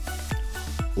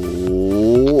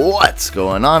What's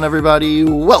going on, everybody?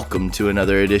 Welcome to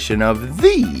another edition of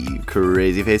the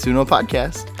CrazyFaceUno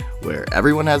Podcast, where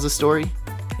everyone has a story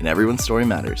and everyone's story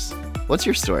matters. What's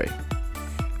your story?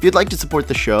 If you'd like to support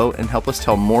the show and help us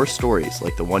tell more stories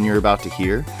like the one you're about to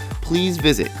hear, please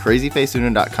visit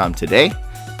CrazyFaceUno.com today.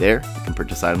 There, you can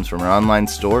purchase items from our online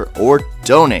store or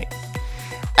donate.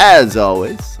 As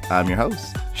always, I'm your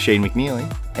host, Shane McNeely,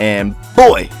 and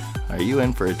boy, are you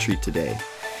in for a treat today.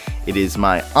 It is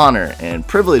my honor and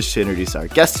privilege to introduce our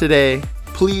guest today.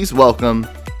 Please welcome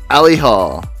Allie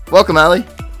Hall. Welcome, Allie.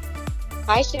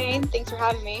 Hi, Shane. Thanks for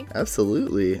having me.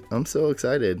 Absolutely. I'm so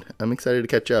excited. I'm excited to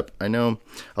catch up. I know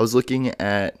I was looking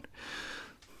at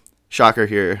Shocker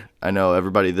here. I know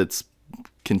everybody that's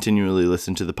continually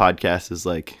listened to the podcast is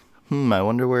like, I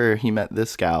wonder where he met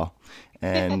this gal.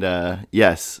 And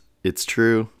yes, it's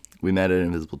true. We met at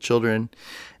Invisible Children,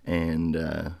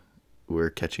 and we're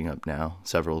catching up now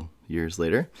several years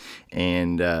later.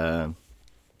 And I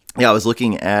was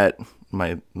looking at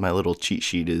my little cheat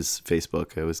sheet is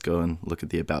Facebook. I always go and look at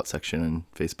the about section on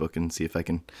Facebook and see if I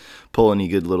can pull any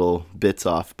good little bits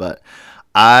off. But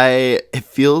it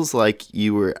feels like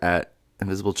you were at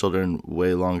Invisible Children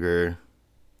way longer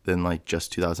than like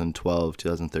just 2012,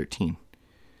 2013.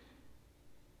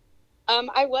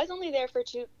 I was only there for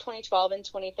 2012 and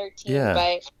 2013, Yeah.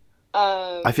 but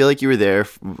I feel like you were there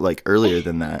like earlier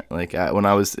than that. Like when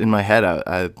I was in my head,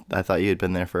 I thought you had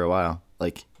been there for a while.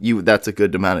 Like that's a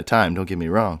good amount of time. Don't get me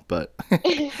wrong, but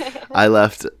I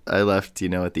left,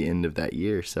 at the end of that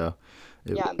year. So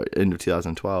end of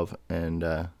 2012.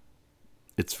 And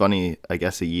it's funny. I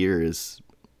guess a year is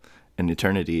an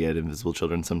eternity at Invisible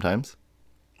Children sometimes.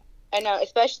 I know,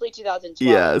 especially 2012.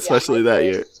 Yeah, especially that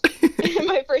year.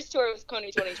 My first tour was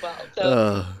Coney 2012,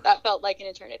 so that felt like an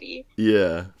eternity.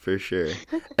 Yeah, for sure.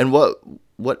 And what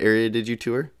area did you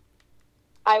tour?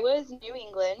 I was New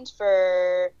England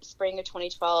for spring of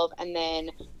 2012, and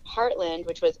then Heartland,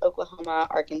 which was Oklahoma,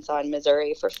 Arkansas, and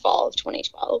Missouri for fall of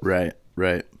 2012.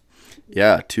 Right.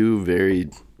 Yeah, two very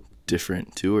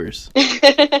different tours.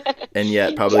 And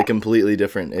yet probably completely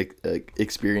different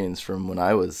experience from when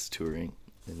I was touring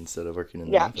instead of working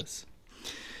in the office.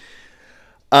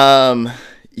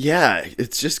 Yeah,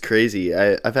 it's just crazy.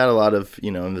 I've had a lot of,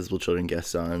 Invisible Children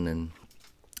guests on, and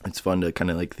it's fun to kind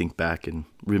of like think back and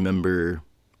remember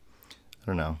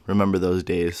those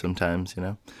days sometimes,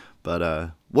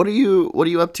 But what are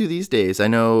you up to these days? I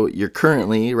know you're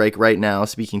currently right now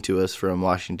speaking to us from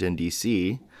Washington,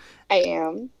 D.C. I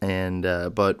am. And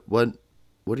but what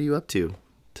are you up to?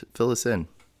 Fill us in.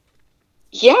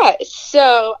 Yeah,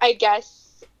 so I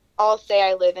guess I'll say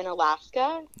I live in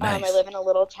Alaska. Nice. I live in a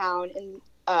little town in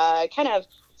kind of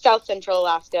south central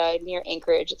Alaska near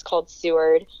Anchorage. It's called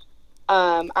Seward.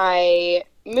 I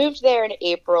moved there in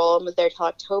April and was there till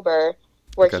October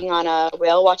working on a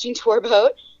whale watching tour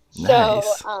boat.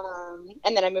 Nice. So,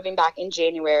 and then I'm moving back in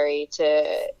January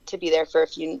to be there for a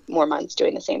few more months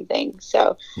doing the same thing.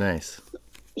 So nice.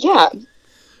 Yeah.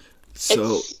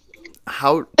 So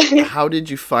how did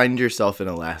you find yourself in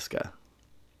Alaska?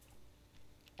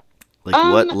 Like,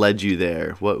 what led you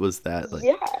there? What was that like?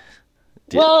 Yeah.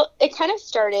 Well, it kind of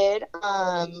started,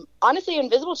 honestly,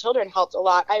 Invisible Children helped a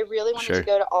lot. I really wanted to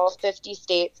go to all 50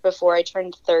 states before I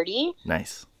turned 30.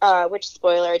 Nice. Which,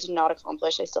 spoiler, I did not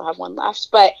accomplish. I still have one left.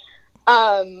 But,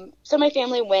 so my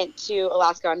family went to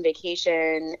Alaska on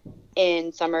vacation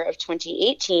in summer of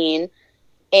 2018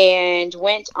 and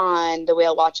went on the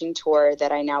whale watching tour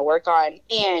that I now work on.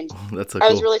 And that's so I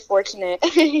was cool. really fortunate.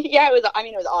 Yeah, it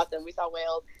was awesome. We saw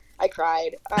whales. I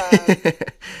cried.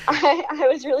 I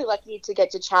was really lucky to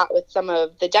get to chat with some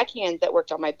of the deckhands that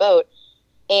worked on my boat,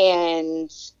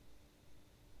 and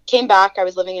came back. I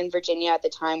was living in Virginia at the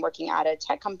time, working at a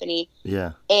tech company.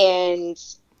 Yeah. And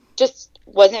just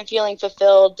wasn't feeling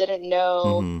fulfilled, didn't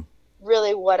know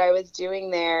really what I was doing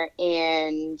there.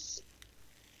 And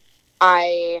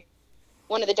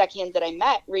one of the deckhands that I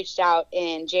met reached out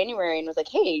in January and was like,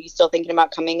 "Hey, you still thinking about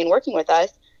coming and working with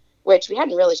us?" Which we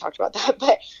hadn't really talked about that,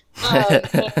 but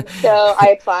and so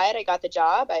I applied, I got the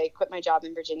job, I quit my job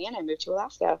in Virginia, and I moved to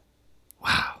Alaska.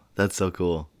 Wow, that's so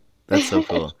cool. That's so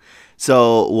cool.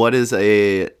 So what is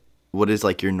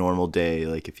like your normal day,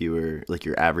 like if you were like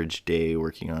your average day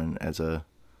working on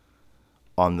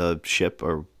the ship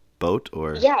or boat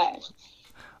or? Yeah.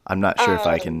 I'm not sure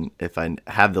if I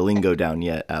have the lingo down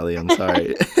yet, Allie. I'm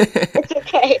sorry. It's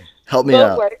okay. Help me boat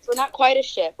out. Works. We're not quite a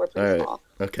ship. We're pretty small.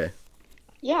 Okay.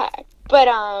 Yeah, but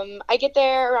I get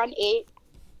there around 8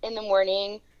 in the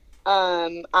morning.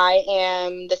 I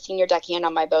am the senior deckhand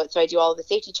on my boat, so I do all of the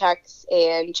safety checks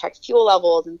and check fuel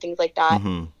levels and things like that.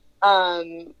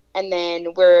 Mm-hmm. And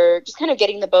then we're just kind of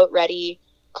getting the boat ready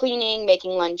cleaning,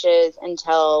 making lunches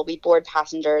until we board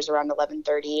passengers around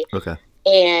 11:30. Okay.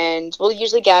 And we'll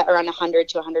usually get around 100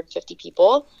 to 150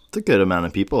 people. It's a good amount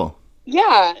of people.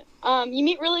 Yeah. You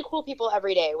meet really cool people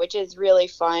every day, which is really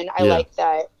fun. I Yeah. like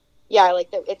that. Yeah, I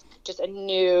like that it's just a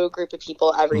new group of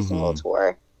people every single Mm-hmm.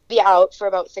 tour. Be out for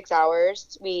about 6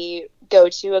 hours. We go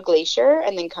to a glacier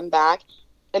and then come back,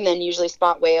 and then usually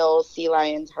spot whales, sea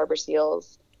lions, harbor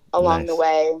seals along the Nice.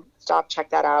 way. Stop, check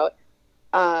that out.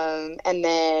 And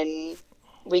then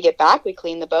we get back, we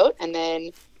clean the boat, and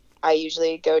then I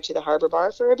usually go to the harbor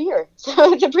bar for a beer.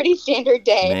 So it's a pretty standard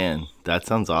day. Man, that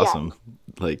sounds awesome.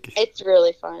 Like, It's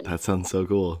really fun. that sounds so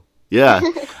cool. Yeah.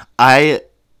 I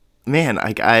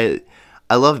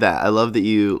love that. I love that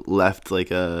you left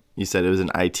like you said it was an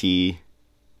IT,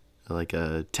 like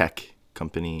a tech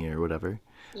company or whatever.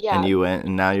 Yeah. And you went,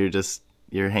 and now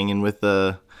you're hanging with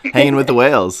the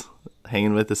whales,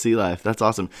 hanging with the sea life. That's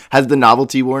awesome. Has the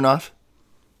novelty worn off?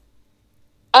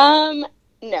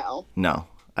 No. No,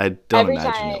 I don't Every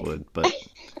imagine time- it would, but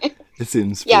it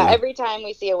seems. Yeah, pretty- every time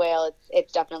we see a whale,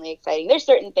 it's definitely exciting. There's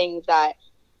certain things that,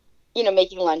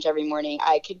 making lunch every morning,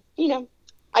 I could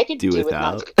do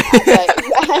without. with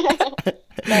not, but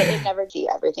it never see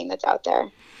everything that's out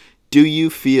there. Do you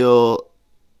feel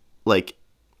like,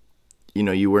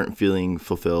 you weren't feeling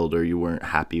fulfilled, or you weren't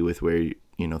happy with where,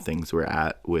 things were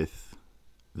at with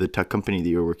the tech company that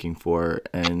you were working for?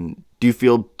 And do you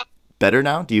feel better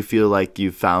now? Do you feel like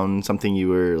you found something you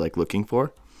were like looking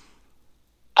for?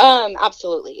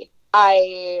 Absolutely.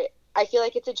 I feel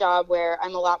like it's a job where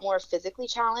I'm a lot more physically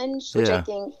challenged, which I Yeah.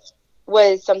 think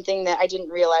was something that I didn't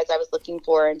realize I was looking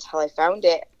for until I found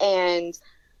it. And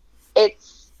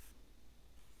it's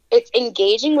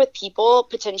engaging with people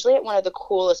potentially at one of the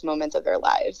coolest moments of their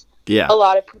lives. Yeah. A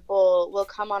lot of people will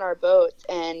come on our boats,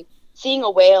 and seeing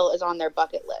a whale is on their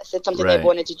bucket list. It's something Right. they've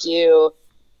wanted to do.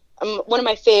 One of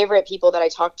my favorite people that I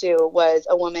talked to was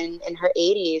a woman in her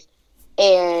 80s,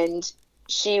 and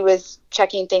she was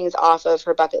checking things off of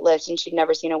her bucket list, and she'd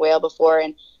never seen a whale before.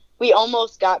 And we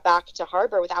almost got back to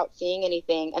harbor without seeing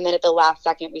anything. And then at the last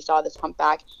second, we saw this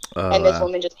humpback, and this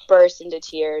woman just burst into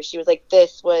tears. She was like,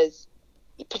 this was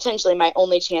potentially my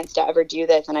only chance to ever do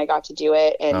this, and I got to do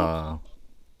it. And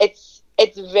it's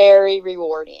very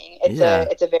rewarding.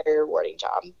 It's a very rewarding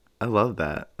job. I love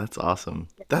that. That's awesome.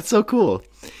 That's so cool.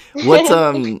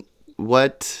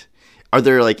 What are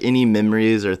there like any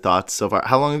memories or thoughts so far?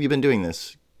 How long have you been doing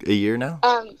this? A year now?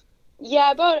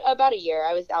 Yeah, about a year.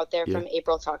 I was out there from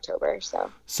April to October.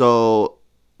 So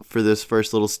for this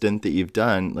first little stint that you've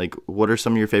done, like, what are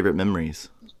some of your favorite memories?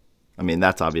 I mean,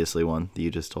 that's obviously one that you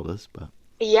just told us, but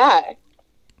yeah.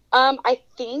 I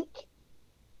think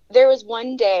there was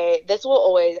one day, this will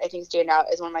always, I think, stand out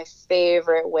as one of my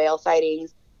favorite whale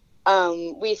sightings.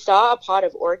 We saw a pod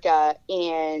of orca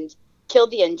and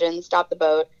killed the engine, stopped the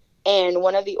boat, and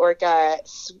one of the orca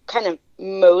kind of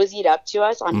moseyed up to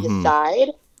us on his side.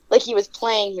 Like, he was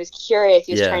playing, he was curious,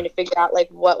 he was trying to figure out, like,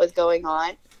 what was going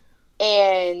on.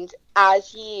 And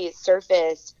as he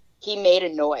surfaced, he made a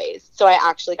noise. So I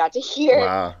actually got to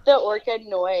hear the orca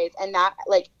noise. And that,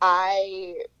 like,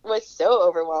 I was so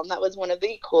overwhelmed. That was one of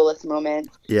the coolest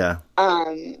moments. Yeah.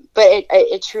 But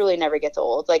it truly never gets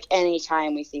old. Like,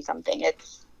 anytime we see something,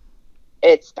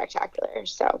 it's spectacular.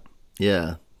 So.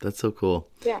 Yeah, that's so cool.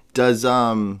 Yeah. Does,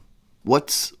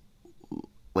 what's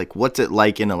it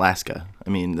like in Alaska? I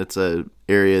mean, that's a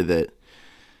area that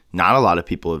not a lot of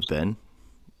people have been.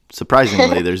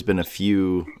 Surprisingly, there's been a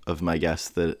few of my guests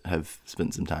that have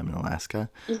spent some time in Alaska.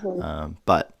 Mm-hmm.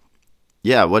 But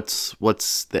yeah, what's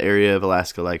the area of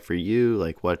Alaska like for you?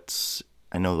 Like,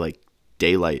 I know like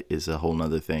daylight is a whole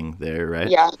nother thing there, right?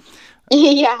 Yeah.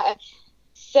 Yeah.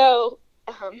 So,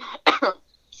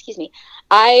 excuse me.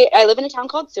 I live in a town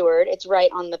called Seward. It's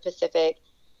right on the Pacific,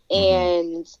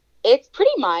 and it's pretty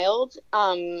mild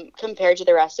compared to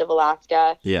the rest of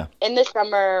Alaska. Yeah. In the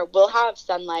summer, we'll have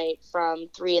sunlight from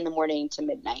 3 a.m. to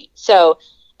midnight. So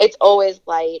it's always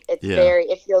light. It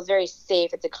feels very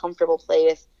safe. It's a comfortable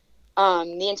place.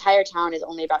 The entire town is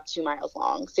only about 2 miles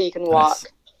long, so you can walk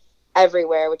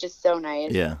everywhere, which is so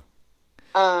nice. Yeah.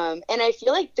 And I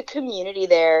feel like the community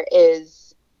there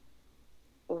is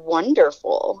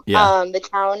wonderful. Yeah. The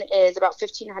town is about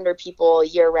 1,500 people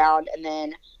year round, and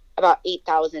then about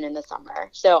 8,000 in the summer.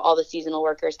 So all the seasonal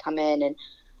workers come in, and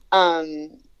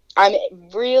I'm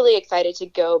really excited to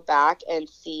go back and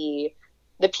see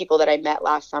the people that I met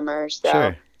last summer. So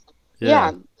Sure.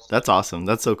 Yeah. That's awesome.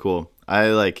 That's so cool.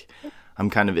 I'm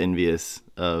kind of envious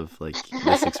of like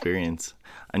this experience.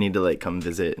 I need to like come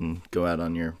visit and go out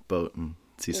on your boat and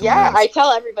see some Yeah, whales. I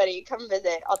tell everybody, come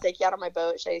visit. I'll take you out on my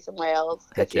boat, show you some whales,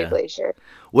 go Heck see a yeah. glacier.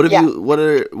 What have Yeah.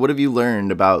 what have you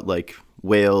learned about like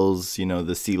whales,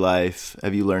 the sea life?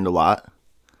 Have you learned a lot?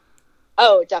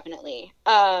 Oh, definitely.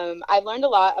 I've learned a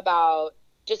lot about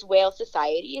just whale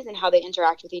societies and how they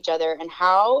interact with each other and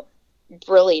how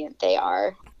brilliant they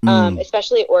are.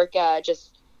 Especially orca,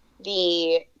 just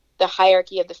the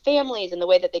hierarchy of the families and the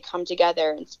way that they come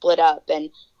together and split up,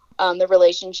 and the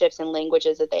relationships and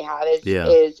languages that they have Yeah.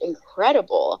 is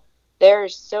incredible. They're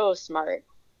so smart.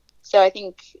 So I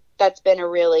think it's been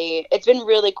really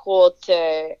cool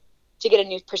to get a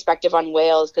new perspective on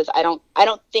whales, because I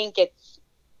don't think it's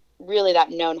really that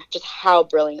known just how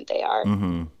brilliant they are.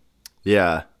 Mm-hmm.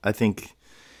 Yeah, I think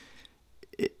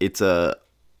it's a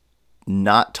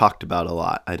not talked about a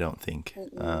lot, I don't think.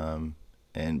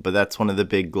 But that's one of the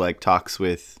big like talks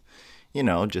with,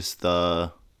 just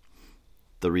the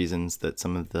reasons that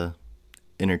some of the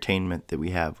entertainment that we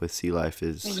have with sea life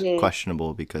is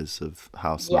questionable because of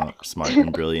how smart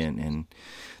and brilliant and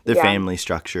their family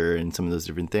structure and some of those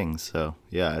different things. So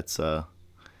yeah,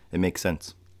 it makes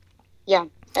sense. Yeah,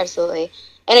 absolutely.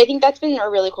 And I think that's been a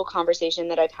really cool conversation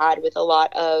that I've had with a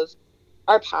lot of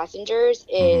our passengers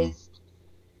is,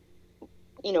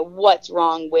 what's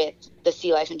wrong with the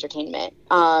sea life entertainment,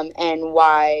 and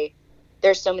why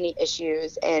there's so many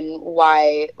issues, and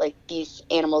why like these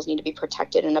animals need to be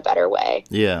protected in a better way.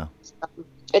 Yeah. So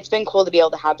it's been cool to be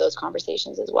able to have those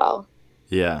conversations as well.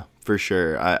 Yeah, for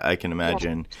sure. I can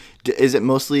imagine. Yeah. Is it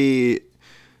mostly,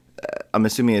 I'm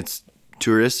assuming it's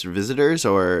tourists or visitors,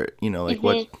 or,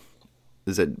 what,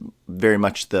 is it very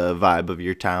much the vibe of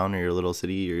your town or your little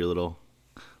city or your little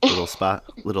spot,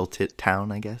 little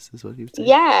town, I guess is what you would say?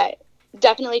 Yeah,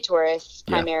 definitely tourists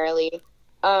primarily.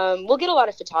 We'll get a lot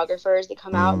of photographers that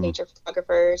come out, nature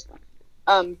photographers,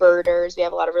 birders. We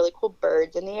have a lot of really cool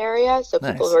birds in the area, so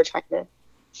people who are trying to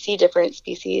see different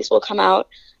species will come out.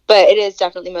 But it is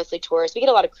definitely mostly tourists. We get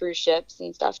a lot of cruise ships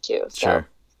and stuff too. So, sure.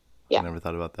 Yeah. I never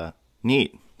thought about that.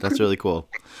 Neat. That's really cool.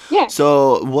 Yeah.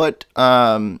 So what,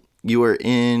 you were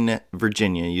in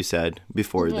Virginia, you said,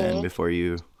 before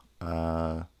you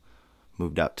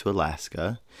moved out to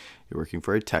Alaska. You're working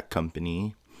for a tech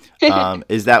company.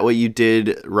 Is that what you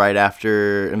did right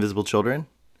after Invisible Children?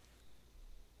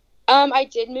 I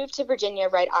did move to Virginia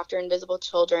right after Invisible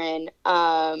Children. Is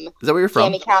that where you're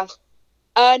from?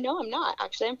 No, I'm not.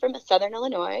 Actually, I'm from Southern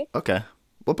Illinois. Okay.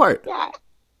 What part? Yeah.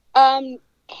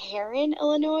 Heron,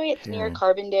 Illinois. It's near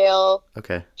Carbondale.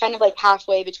 Okay. Kind of like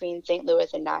halfway between St.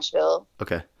 Louis and Nashville.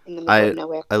 Okay. In the middle of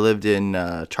nowhere. I lived in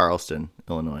Charleston,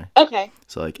 Illinois. Okay.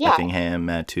 So like Effingham,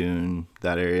 Mattoon,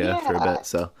 that area for a bit.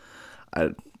 So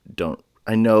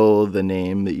I know the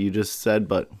name that you just said,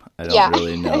 but I don't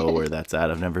really know where that's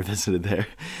at. I've never visited there.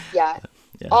 Yeah.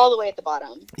 All the way at the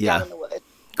bottom. Yeah. Down in the woods.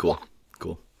 Cool. Yeah.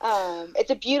 Cool.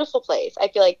 It's a beautiful place. I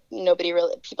feel like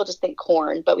people just think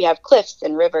corn, but we have cliffs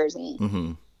and rivers,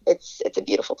 and it's a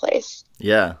beautiful place.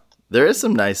 Yeah. There is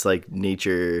some nice like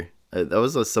nature. That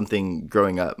was something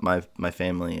growing up. My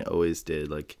family always did,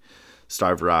 like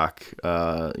Starved Rock,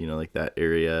 like that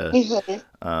area.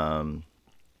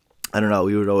 I don't know.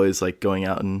 We would always like going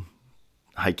out and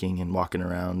hiking and walking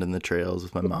around in the trails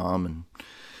with my mom and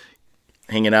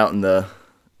hanging out in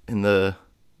the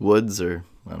woods, or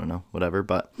I don't know, whatever.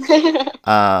 But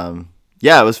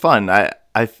yeah, it was fun.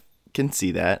 I can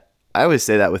see that. I always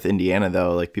say that with Indiana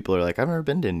though. Like people are like, I've never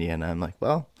been to Indiana. I'm like,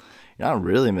 well, you're not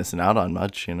really missing out on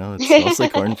much. It's mostly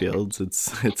cornfields.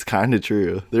 It's kind of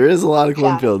true. There is a lot of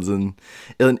cornfields in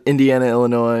Indiana,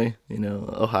 Illinois,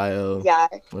 Ohio,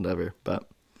 whatever. But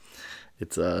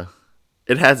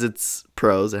it has its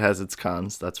pros, it has its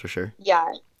cons, that's for sure.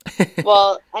 Yeah.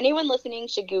 Well, anyone listening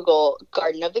should Google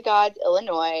Garden of the Gods,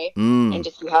 Illinois, and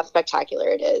just see how spectacular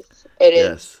it is.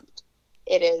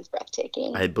 It is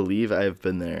breathtaking. I believe I've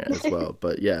been there as well,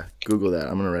 but yeah, Google that.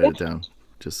 I'm gonna write it down.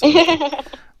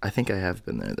 I think I have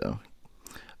been there though.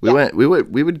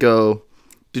 We would go.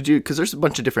 Did you? Because there's a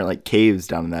bunch of different like caves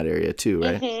down in that area too,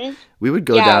 right? We would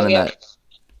go down in that.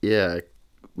 Yeah,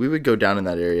 we would go down in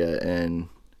that area and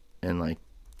like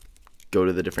go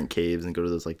to the different caves and go to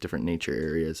those like different nature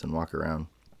areas and walk around.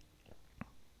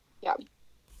 Yeah,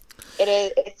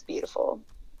 it's beautiful.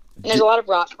 And there's a lot of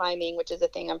rock climbing, which is a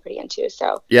thing I'm pretty into.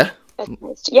 So yeah, that's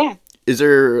nice. Yeah. Is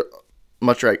there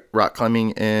much rock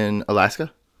climbing in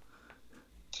Alaska?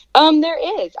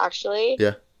 There is actually.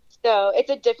 Yeah. So it's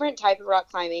a different type of rock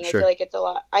climbing. Sure. I feel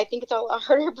like I think it's a lot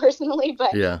harder personally,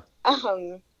 but yeah,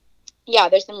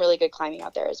 there's some really good climbing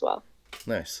out there as well.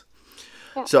 Nice.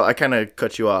 Yeah. So I kind of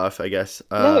cut you off, I guess.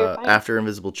 No, you're fine. After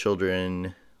Invisible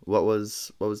Children, what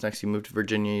was next? You moved to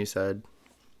Virginia, you said?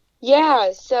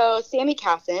 Yeah, so Sammy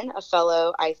Casson, a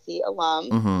fellow IC alum,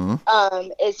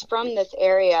 Mm-hmm. is from this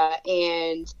area,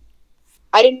 and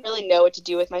I didn't really know what to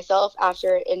do with myself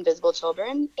after Invisible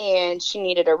Children, and she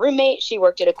needed a roommate. She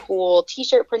worked at a cool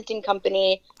t-shirt printing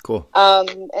company, Cool.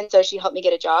 and so she helped me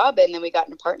get a job, and then we got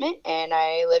an apartment, and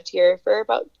I lived here for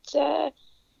about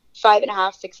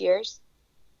 5.5, 6 years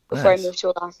before I Nice. moved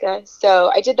to Alaska. So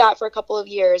I did that for a couple of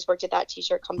years, worked at that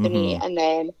t-shirt company, Mm-hmm. and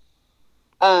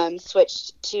then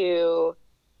switched to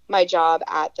my job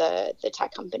at the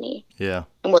tech company Yeah.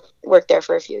 and worked there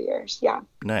for a few years. Yeah.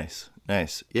 Nice.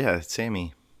 Nice. Yeah,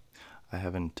 Sammy. I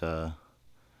haven't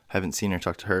seen her,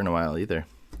 talk to her in a while either.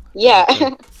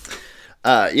 Yeah.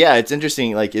 Yeah, it's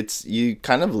interesting. Like, it's, you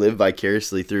kind of live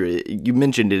vicariously through it. You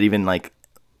mentioned it even like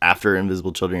after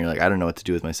Invisible Children. You're like, I don't know what to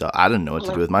do with myself. I didn't know what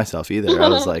to do with myself either. I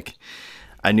was like,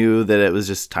 I knew that it was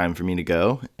just time for me to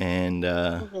go, and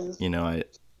Mhm. you know,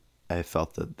 I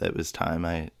felt that it was time.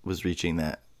 I was reaching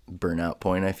that burnout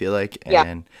point, I feel like, Yeah.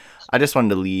 and I just wanted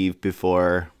to leave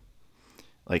before,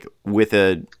 like, with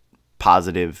a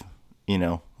positive,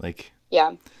 like,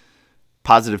 Yeah.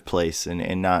 positive place,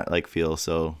 and not like feel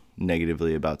so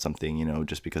negatively about something,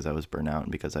 just because I was burnt out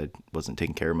and because I wasn't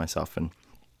taking care of myself. And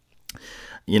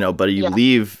but you Yeah.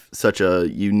 leave such a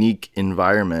unique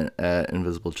environment at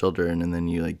Invisible Children, and then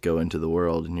you like go into the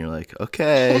world and you're like,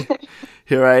 okay,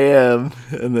 here I am.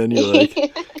 And then you're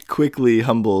like quickly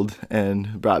humbled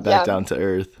and brought back Yeah. down to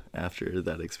earth after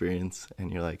that experience.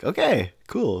 And you're like, okay,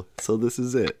 cool. So this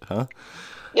is it, huh?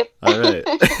 Yep. All right.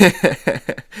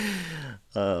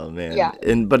 Oh man. Yeah.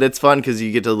 But it's fun because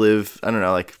you get to live, I don't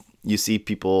know, like you see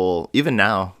people even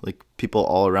now, like people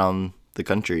all around the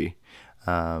country.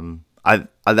 I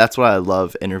that's why I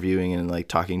love interviewing and like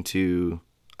talking to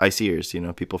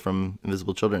ICers, people from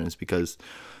Invisible Children, is because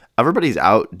everybody's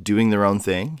out doing their own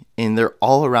thing and they're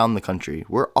all around the country.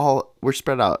 We're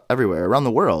spread out everywhere around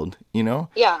the world,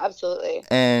 Yeah, absolutely.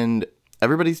 and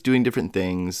everybody's doing different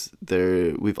things.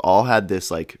 We've all had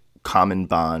this like common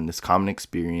bond, this common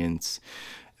experience.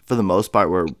 For the most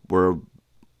part, we're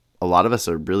a lot of us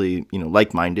are really,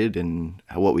 like-minded in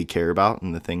what we care about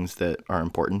and the things that are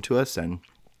important to us. And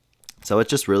so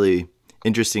it's just really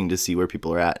interesting to see where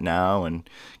people are at now and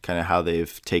kind of how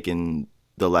they've taken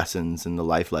the lessons and the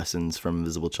life lessons from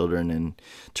Invisible Children and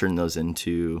turned those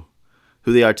into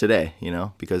who they are today,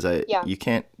 because Yeah. you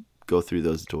can't go through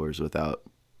those doors without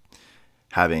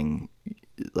having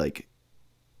like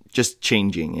just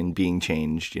changing and being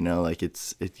changed, like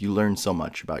you learn so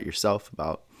much about yourself,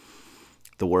 about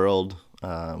the world,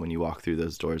 when you walk through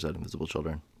those doors at Invisible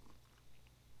Children.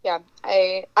 Yeah,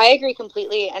 I agree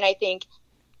completely, and I think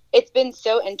it's been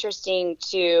so interesting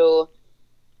to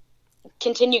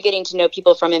continue getting to know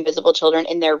people from Invisible Children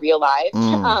in their real lives.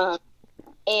 And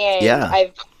Yeah.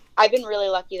 I've been really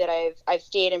lucky that I've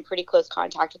stayed in pretty close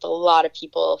contact with a lot of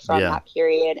people from that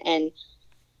period, and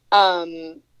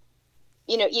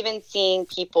even seeing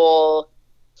people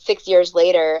 6 years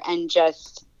later and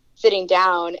just sitting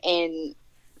down, and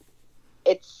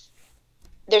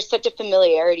there's such a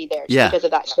familiarity there just because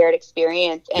of that shared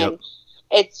experience. And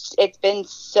it's been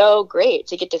so great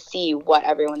to get to see what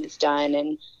everyone has done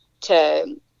and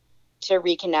to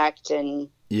reconnect. And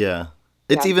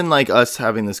it's even like us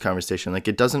having this conversation, like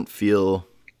it doesn't feel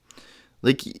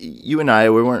like you and I,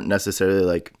 we weren't necessarily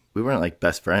like, we weren't like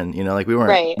best friend, like we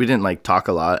weren't, we didn't like talk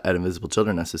a lot at Invisible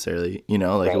Children necessarily,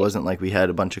 like it wasn't like we had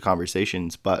a bunch of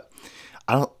conversations. But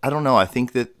I don't know, I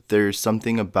think that there's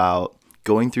something about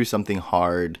going through something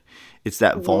hard. It's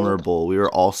that vulnerable. We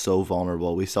were all so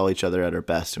vulnerable. We saw each other at our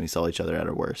best and we saw each other at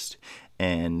our worst.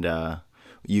 And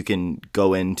you can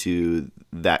go into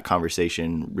that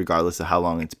conversation regardless of how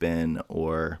long it's been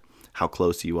or how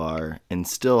close you are, and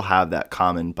still have that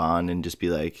common bond and just be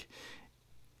like,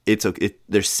 it's okay.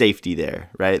 There's safety there,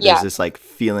 right? There's this like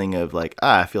feeling of like,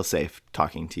 I feel safe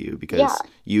talking to you because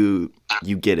you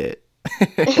get it.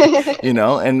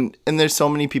 And there's so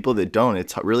many people that don't.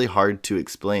 It's really hard to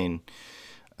explain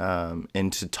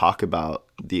and to talk about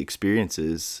the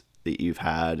experiences that you've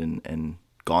had and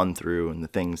gone through and the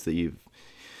things that you've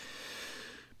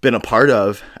been a part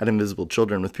of at Invisible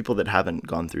Children with people that haven't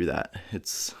gone through that.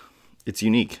 It's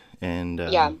unique, and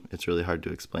it's really hard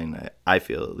to explain. I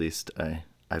feel, at least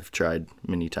I've tried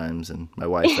many times, and my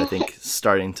wife, I think, is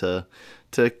starting to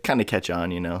kind of catch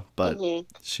on, but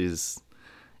she's,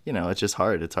 it's just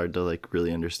hard. It's hard to like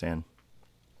really understand.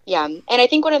 Yeah. And I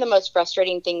think one of the most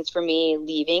frustrating things for me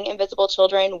leaving Invisible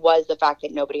Children was the fact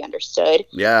that nobody understood.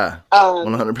 Yeah.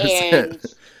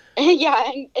 100%.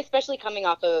 And especially coming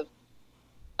off of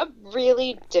a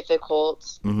really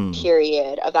difficult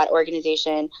period of that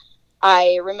organization.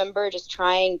 I remember just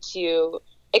trying to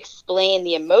explain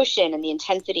the emotion and the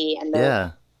intensity and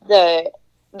Yeah. the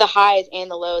highs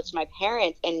and the lows to my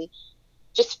parents, and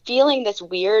just feeling this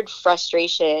weird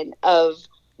frustration of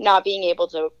not being able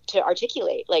to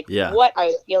articulate like Yeah. what I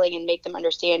was feeling and make them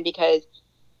understand, because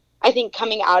I think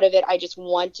coming out of it, I just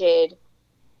wanted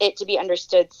it to be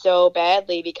understood so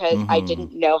badly, because I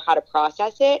didn't know how to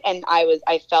process it, and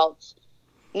I felt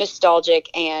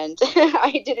nostalgic, and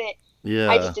I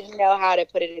Yeah. just didn't know how to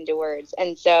put it into words.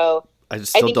 And so I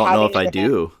just I still think don't know having if I those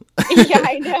events, do. yeah,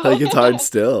 I know. Like, it's hard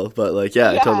still, but like,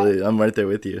 yeah, Yeah. I'm right there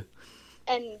with you.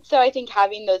 And so I think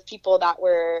having those people that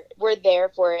were there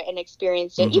for it and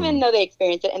experienced it, even though they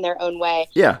experienced it in their own way,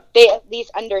 Yeah. they at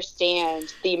least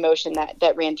understand the emotion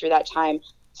that ran through that time.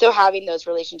 So having those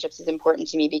relationships is important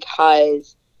to me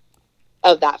because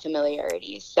of that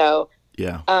familiarity. So,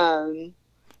 Yeah.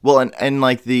 Well, and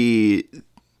like we've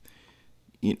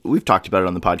talked about it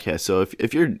on the podcast. So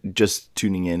if you're just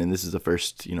tuning in and this is the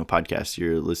first, podcast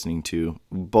you're listening to,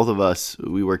 both of us,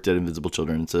 we worked at Invisible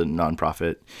Children. It's a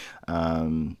nonprofit.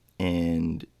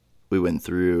 And we went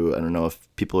through, I don't know if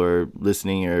people are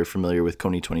listening or familiar with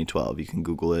Coney 2012. You can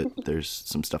Google it. There's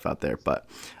some stuff out there, but,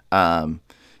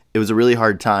 it was a really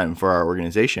hard time for our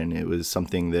organization. It was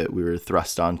something that we were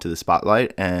thrust onto the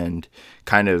spotlight and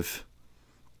kind of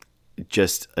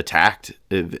just attacked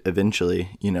eventually.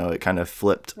 It kind of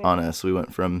flipped on us. We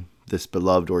went from this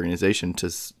beloved organization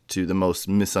to the most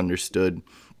misunderstood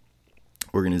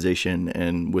organization,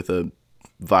 and with a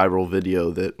viral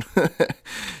video that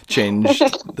changed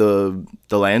the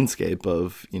landscape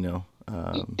of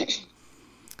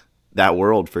that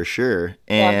world for sure.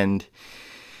 And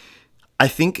I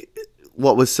think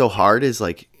what was so hard is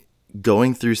like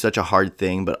going through such a hard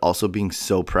thing, but also being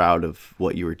so proud of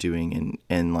what you were doing,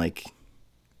 and like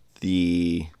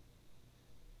the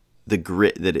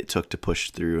grit that it took to push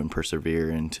through and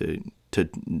persevere, and to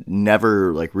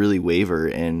never like really waver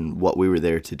in what we were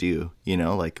there to do.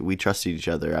 Like we trusted each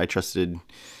other. I trusted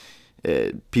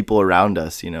people around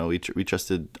us. We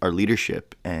trusted our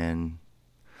leadership, and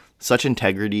such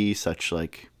integrity, such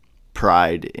like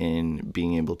pride in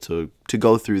being able to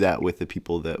go through that with the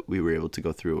people that we were able to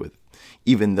go through it with,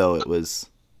 even though it was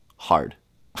hard.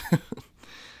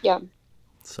 Yeah.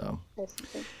 So,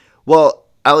 well,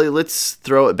 Allie, let's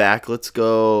throw it back. Let's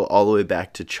go all the way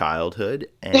back to childhood,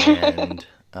 and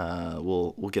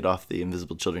we'll get off the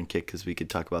Invisible Children kick, because we could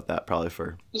talk about that probably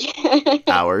for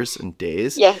hours and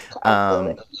days. Yes,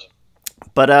 absolutely.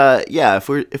 But yeah, if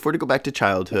we're to go back to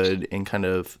childhood and kind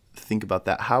of think about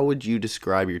that, how would you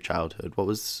describe your childhood? What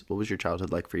was your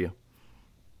childhood like for you?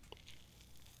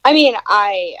 I mean,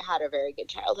 I had a very good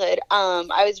childhood.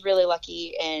 I was really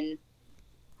lucky in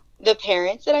the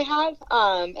parents that I have,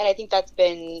 and I think that's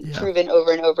been proven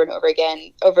over and over and over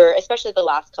again, over especially the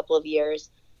last couple of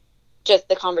years. Just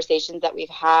the conversations that we've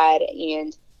had,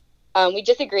 and we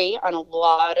disagree on a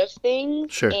lot of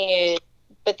things. Sure.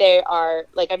 But they are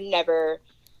like, I've never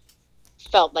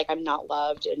felt like I'm not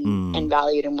loved and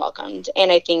valued and welcomed.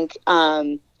 And I think,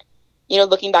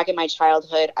 looking back at my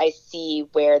childhood, I see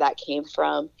where that came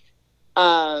from.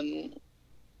 I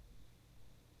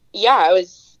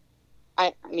was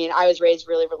raised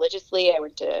really religiously. I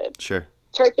went to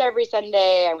church every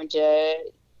Sunday. I went to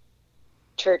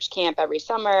church camp every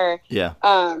summer. Yeah.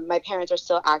 My parents are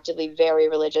still actively very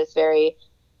religious, very,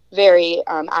 very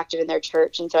active in their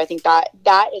church. And so I think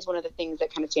that is one of the things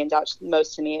that kind of stands out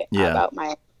most to me about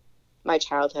my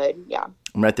childhood. Yeah.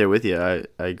 I'm right there with you.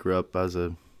 I grew up as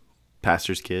a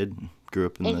pastor's kid, grew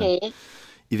up in the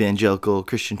evangelical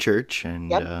Christian church,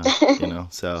 and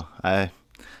so I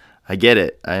get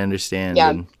it. I understand.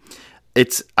 Yeah. And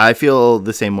I feel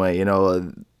the same way.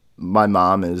 My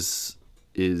mom is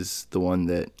the one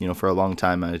that, for a long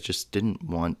time I just didn't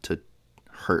want to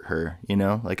hurt her,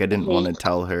 like I didn't want to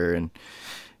tell her, and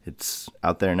it's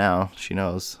out there now. She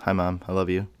knows. Hi, Mom. I love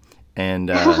you. And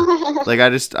like I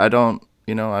don't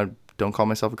call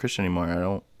myself a Christian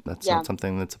anymore. That's not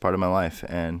something that's a part of my life.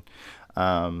 And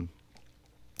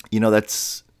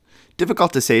that's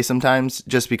difficult to say sometimes,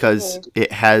 just because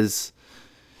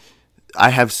I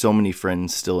have so many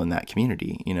friends still in that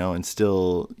community, and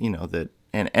still, that,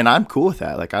 and I'm cool with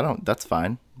that. Like, that's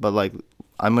fine. But like,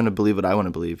 I'm going to believe what I want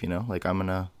to believe, like I'm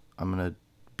going to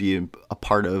be a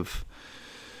part of,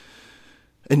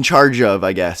 in charge of,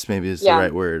 I guess maybe is the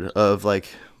right word, of like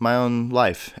my own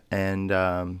life. And,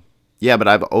 but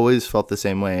I've always felt the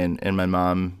same way. And my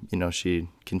mom, she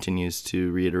continues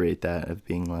to reiterate that, of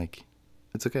being like,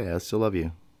 it's okay, I still love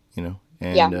you, and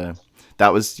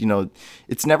that was,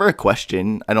 it's never a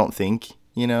question, I don't think,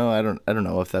 I don't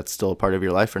know if that's still a part of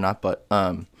your life or not, but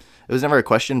it was never a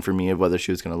question for me of whether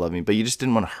she was going to love me, but you just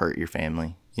didn't want to hurt your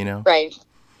family, Right.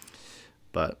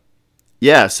 But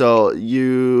yeah, so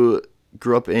you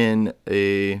grew up in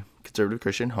a conservative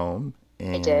Christian home,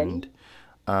 I did.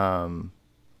 and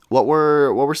what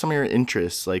were some of your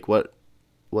interests? Like what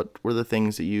were the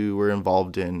things that you were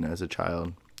involved in as a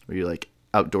child? Were you like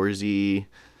outdoorsy,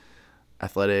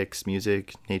 athletics,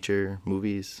 music, nature,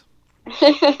 movies?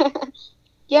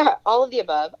 Yeah, all of the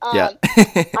above. Yeah.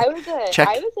 I was a Check.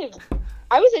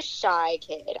 I was a shy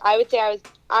kid. I would say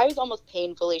I was almost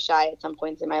painfully shy at some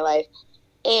points in my life.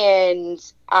 And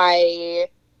I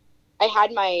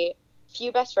had my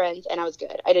few best friends and I was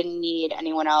good. I didn't need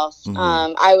anyone else. Mm-hmm.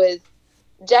 I was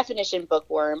definition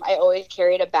bookworm. I always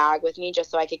carried a bag with me just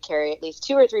so I could carry at least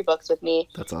 2 or 3 books with me.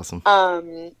 That's awesome.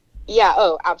 Yeah,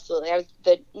 oh, absolutely. I was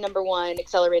the #1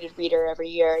 accelerated reader every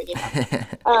year, you know.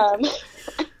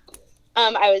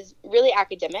 Um, I was really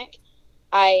academic.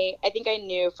 I think I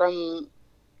knew from,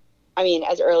 I mean,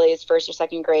 as early as first or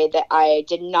second grade that I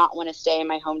did not want to stay in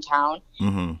my hometown.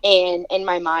 Mm-hmm. And in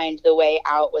my mind, the way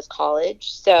out was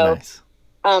college. So Nice.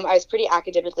 I was pretty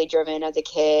academically driven as a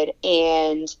kid.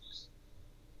 And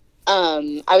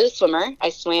I was a swimmer. I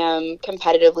swam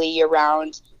competitively year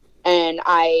round. And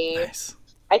Nice.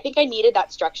 I think I needed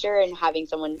that structure and having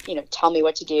someone, you know, tell me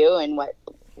what to do and what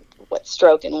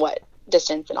stroke and what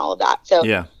distance and all of that. So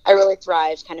Yeah. I really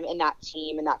thrived kind of in that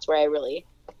team. And that's where I really,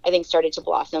 I think, started to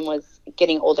blossom, was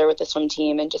getting older with the swim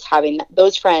team and just having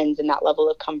those friends and that level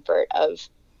of comfort of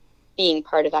being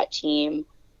part of that team.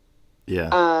 Yeah.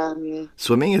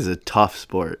 Swimming is a tough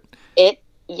sport.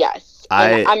 Yes.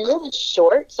 And I'm really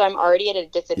short, so I'm already at a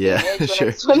disadvantage when sure.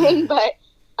 I'm swimming, but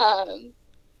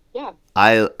yeah.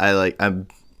 I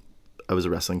was a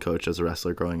wrestling coach as a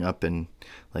wrestler growing up, and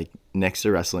like next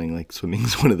to wrestling, like swimming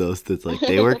is one of those that's like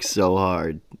they work so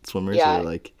hard. Swimmers are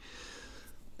like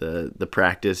the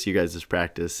practice, you guys'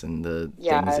 practice, and the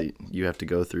things that you have to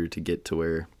go through to get to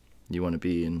where you want to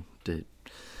be, and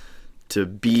to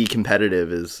be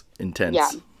competitive is intense.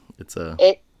 Yeah. It's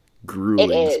a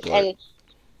grueling sport. And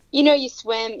you know, you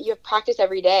swim, you have practice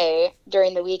every day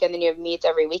during the week, and then you have meets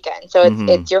every weekend. So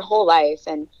it's your whole life.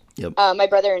 And my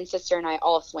brother and sister and I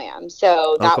all swam.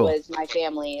 So that was my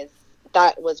family's.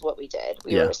 That was what we did.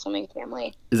 We were a swimming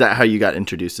family. Is that how you got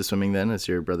introduced to swimming then, as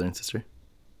your brother and sister?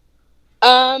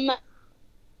 I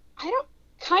don't.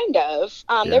 Kind of.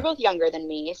 They're both younger than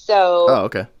me, so. Oh,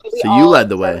 okay. So you led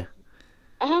the way.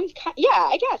 Yeah,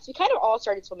 I guess we kind of all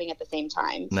started swimming at the same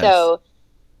time. Nice. So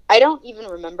I don't even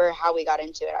remember how we got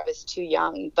into it. I was too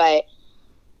young, but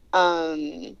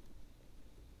I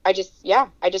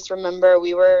just remember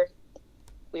we were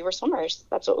swimmers.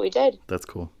 That's what we did. That's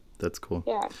cool.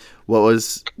 Yeah.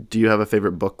 Do you have a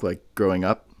favorite book like growing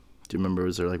up? Do you remember,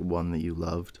 was there like one that you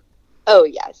loved? Oh,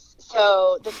 yes.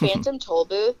 So The Phantom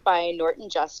Tollbooth by Norton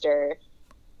Juster.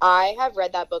 I have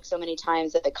read that book so many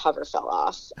times that the cover fell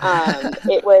off.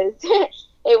 It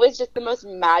was just the most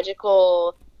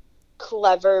magical,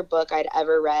 clever book I'd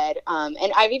ever read.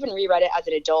 And I've even reread it as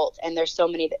an adult, and there's so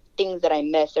many things that I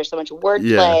miss. There's so much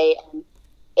wordplay, and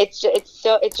it's just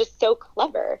so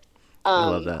clever. I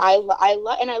love that.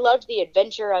 I loved the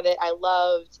adventure of it. I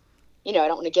loved, you know, I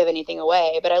don't want to give anything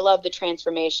away, but I loved the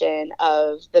transformation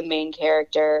of the main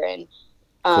character, and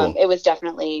cool. It was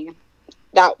definitely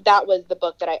that was the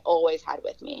book that I always had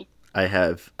with me. I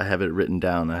have it written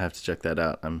down. I have to check that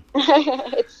out.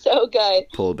 It's so good.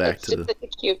 Pull back it's just such a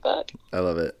cute book. I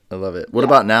love it. What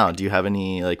about now? Do you have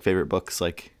any like favorite books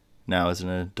like now as an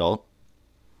adult?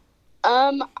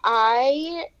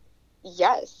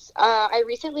 Yes. I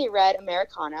recently read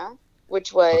Americana,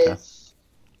 which was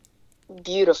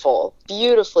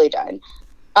beautifully done.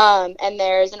 And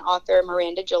there's an author,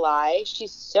 Miranda July.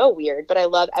 She's so weird, but I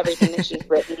love everything that she's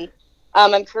written.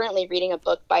 I'm currently reading a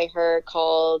book by her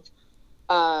called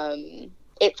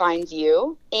It Finds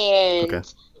You,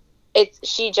 and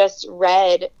she just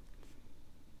read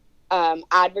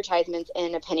advertisements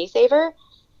in a penny saver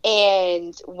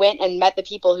and went and met the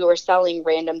people who were selling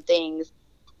random things,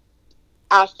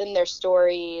 asked them their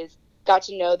stories, got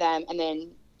to know them, and then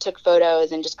took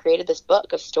photos and just created this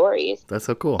book of stories. That's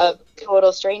so cool. Of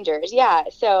total strangers. Yeah.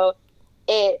 So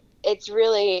it's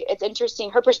interesting.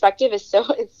 Her perspective is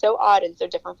so odd and so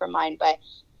different from mine, but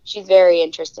she's very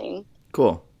interesting.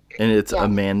 Cool. And it's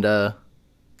Amanda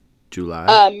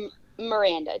July?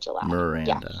 Miranda July.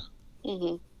 Miranda. Yeah.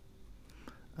 Mm-hmm.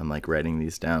 I'm like writing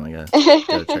these down. I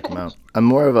gotta check them out. I'm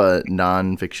more of a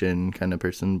non-fiction kind of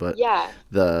person, but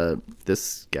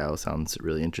this gal sounds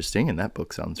really interesting, and that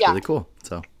book sounds really cool.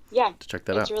 So to check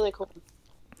that out. It's really cool.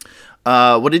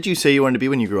 What did you say you wanted to be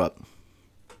when you grew up?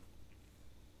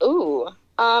 Ooh,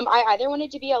 I either wanted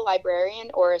to be a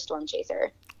librarian or a storm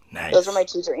chaser. Those were Nice. my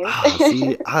two dreams. Oh,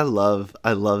 see, I love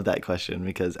that question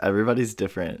because everybody's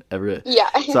different. Yeah.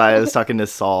 So I was talking to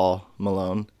Saul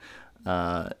Malone.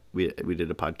 We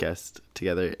did a podcast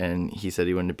together, and he said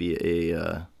he wanted to be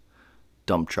a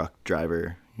dump truck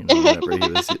driver. Whenever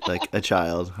he was like a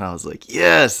child, and I was like,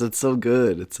 yes, that's so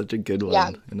good. It's such a good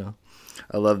Yeah. one.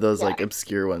 I love those Yeah. like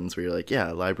obscure ones where you're like,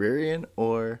 yeah, a librarian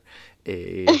or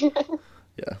a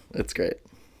yeah, it's great.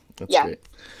 That's Yeah.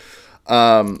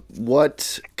 great.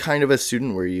 What kind of a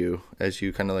student were you as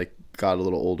you kind of like got a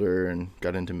little older and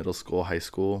got into middle school, high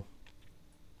school?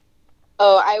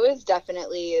 Oh, I was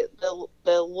definitely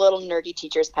the little nerdy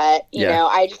teacher's pet. Yeah.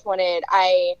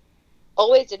 I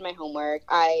always did my homework.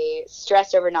 I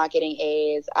stressed over not getting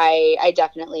A's. I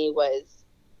definitely was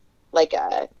like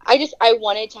I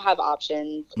wanted to have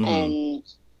options, Mm-hmm. and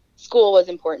school was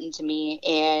important to me.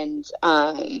 And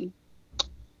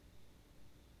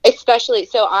especially,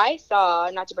 so I saw,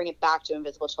 not to bring it back to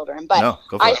Invisible Children, but No,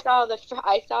 go for I it. saw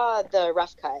the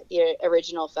Rough Cut, the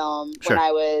original film, Sure. when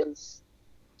I was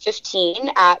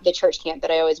 15 at the church camp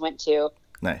that I always went to.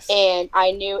 Nice. And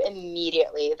I knew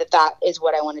immediately that is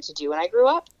what I wanted to do when I grew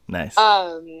up. Nice.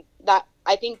 That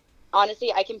I think,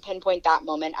 honestly, I can pinpoint that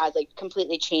moment as like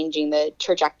completely changing the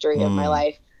trajectory of my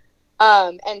life.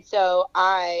 And so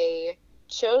I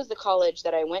chose the college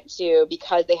that I went to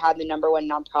because they had the #1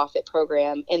 nonprofit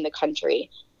program in the country.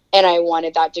 And I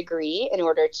wanted that degree in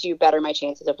order to better my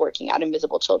chances of working at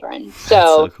Invisible Children. So, that's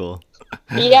so cool.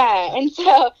 yeah. And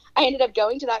so I ended up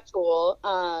going to that school,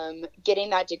 getting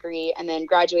that degree, and then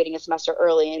graduating a semester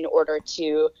early in order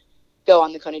to go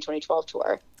on the Coney 2012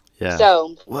 tour. Yeah.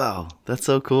 So, wow, that's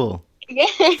so cool. yeah.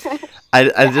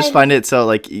 I just find it so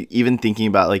like even thinking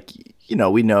about like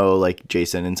we know like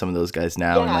Jason and some of those guys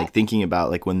now, and like thinking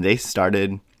about like when they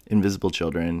started Invisible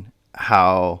Children,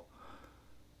 how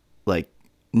like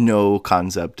no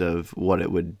concept of what it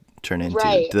would turn into,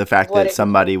 to the fact that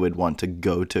somebody would want to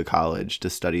go to college to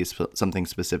study something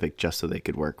specific just so they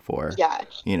could work for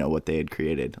what they had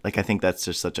created. Like I think that's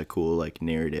just such a cool like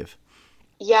narrative.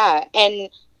 Yeah. And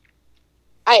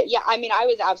I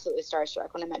was absolutely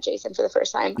starstruck when I met Jason for the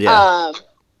first time. Yeah.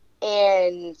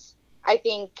 And I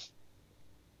think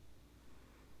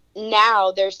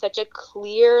now there's such a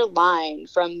clear line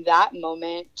from that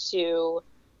moment to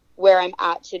where I'm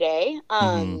at today.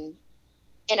 And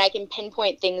I can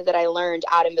pinpoint things that I learned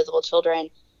at Invisible Children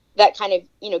that kind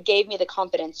of, gave me the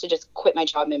confidence to just quit my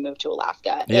job and move to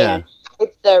Alaska. Yeah. And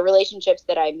it's the relationships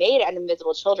that I made at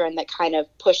Invisible Children that kind of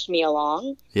pushed me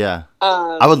along. Yeah.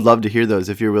 I would love to hear those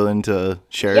if you're willing to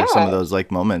share some of those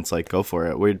like moments. Like go for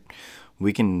it.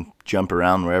 We can jump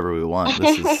around wherever we want.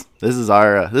 This is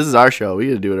our show. We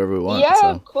get to do whatever we want. Yeah, so.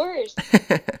 Of course.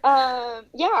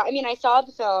 I saw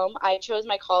the film. I chose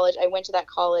my college. I went to that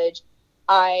college.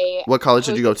 What college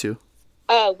did you go to?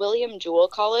 William Jewell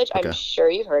College. Okay. I'm sure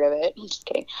you've heard of it. I'm just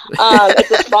kidding.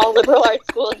 It's a small liberal arts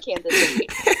school in Kansas City.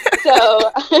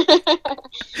 So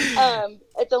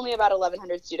it's only about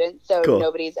 1,100 students, so cool.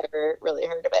 Nobody's ever really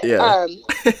heard of it. Yeah.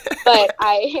 But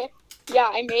I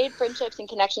made friendships and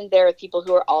connections there with people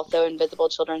who are also Invisible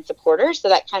Children supporters, so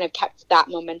that kind of kept that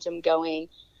momentum going.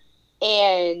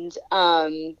 And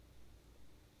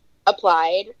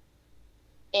applied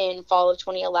in fall of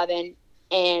 2011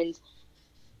 and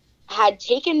had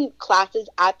taken classes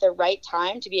at the right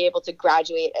time to be able to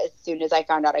graduate as soon as I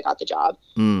found out I got the job.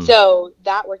 So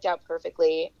that worked out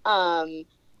perfectly.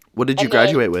 What did you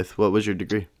graduate with? What was your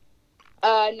degree?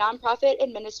 Nonprofit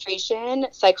administration,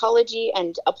 psychology,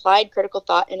 and applied critical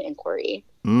thought and inquiry.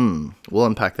 We'll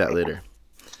unpack that later.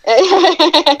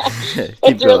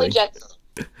 It's really just,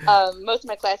 most of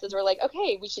my classes were like,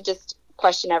 okay, we should just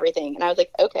question everything. And I was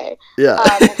like, okay. Yeah.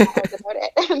 And that was about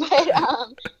it. But,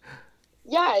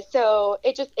 yeah, so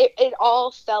it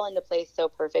all fell into place so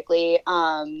perfectly.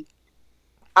 I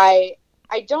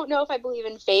don't know if I believe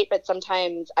in fate, but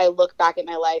sometimes I look back at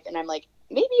my life and I'm like,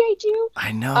 maybe I do.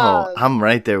 I know. I'm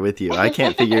right there with you. I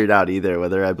can't figure it out either,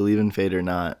 whether I believe in fate or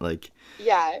not. Like,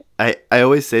 yeah. I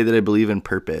always say that I believe in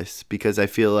purpose because I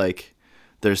feel like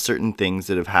there's certain things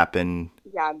that have happened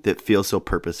that feel so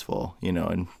purposeful,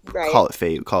 and call it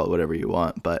fate, call it whatever you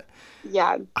want. But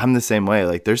yeah, I'm the same way.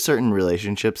 Like there's certain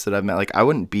relationships that I've met. Like I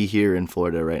wouldn't be here in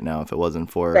Florida right now if it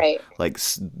wasn't for like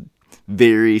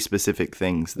very specific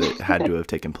things that had to have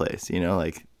taken place.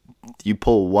 Like you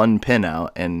pull one pin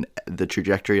out and the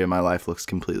trajectory of my life looks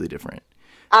completely different.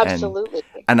 Absolutely.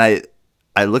 And I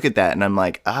look at that and I'm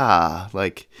like,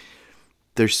 like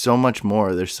there's so much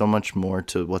more. There's so much more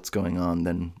to what's going on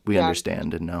than we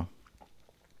understand and know.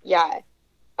 Yeah.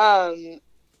 And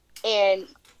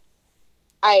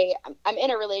I'm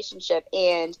in a relationship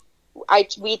and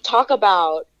we talk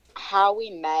about how we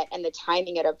met and the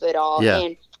timing of it all. Yeah.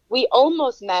 And we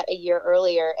almost met a year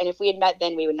earlier. And if we had met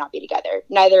then, we would not be together.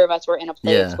 Neither of us were in a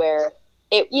place where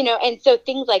it, you know, and so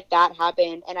things like that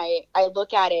happen. And I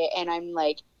look at it and I'm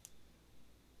like,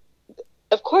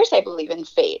 of course I believe in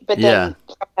fate, but then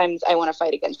sometimes I want to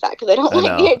fight against that because I don't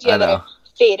like the idea that I'm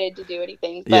fated to do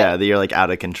anything. But, that you're like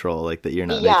out of control, like that you're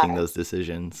not making those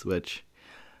decisions, which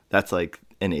that's like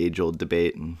an age-old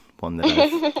debate and one that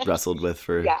I've wrestled with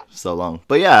for so long.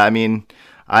 But yeah, I mean,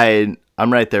 I'm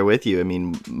right there with you. I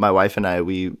mean, my wife and I,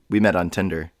 we met on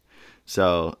Tinder.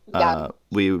 So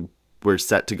we were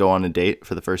set to go on a date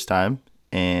for the first time,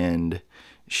 and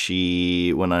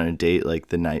she went on a date like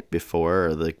the night before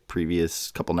or the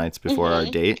previous couple nights before our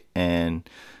date, and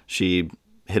she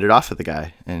hit it off with the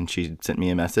guy, and she sent me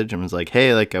a message and was like,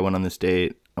 hey, like I went on this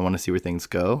date, I want to see where things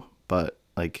go, but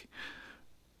like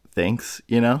thanks,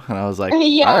 you know. And I was like, all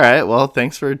right, well,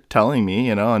 thanks for telling me,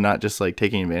 you know, and not just like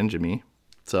taking advantage of me.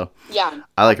 So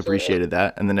I like appreciated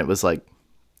that. And then it was like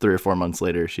 3 or 4 months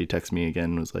later, she texted me again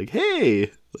and was like,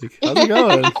 hey, like, how's it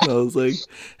going? And I was like,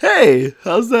 hey,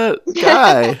 how's that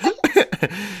guy?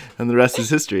 And the rest is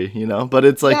history, you know. But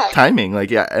it's like timing,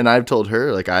 like, and I've told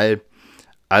her, like, I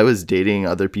was dating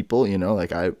other people, you know,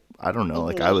 like I don't know,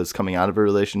 like I was coming out of a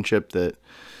relationship that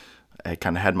I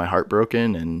kind of had my heart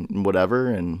broken and whatever,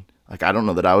 and like I don't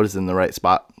know that I was in the right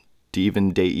spot to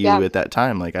even date you at that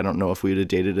time. Like I don't know if we would have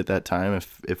dated at that time,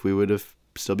 if we would have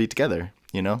still be together,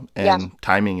 you know. And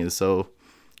timing is so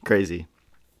crazy.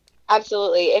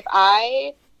 Absolutely. If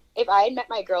I had met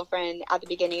my girlfriend at the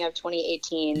beginning of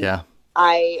 2018,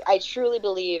 I truly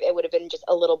believe it would have been just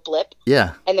a little blip.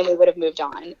 Yeah. And then we would have moved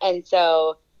on. And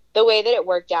so the way that it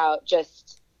worked out,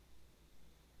 just,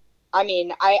 I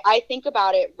mean, I think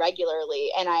about it regularly,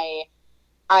 and I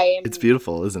am. It's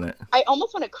beautiful, isn't it? I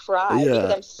almost want to cry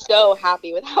because I'm so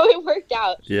happy with how it worked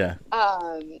out. Yeah.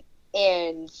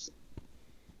 And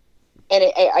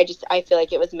I feel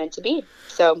like it was meant to be.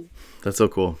 So. That's so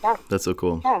cool. Yeah. That's so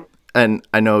cool. Yeah. And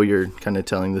I know you're kind of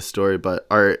telling this story, but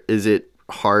is it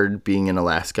hard being in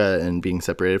Alaska and being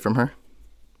separated from her?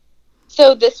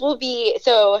 So this will be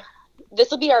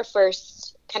our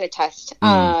first kind of test.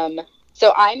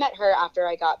 So I met her after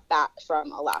I got back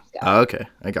from Alaska. Oh, okay.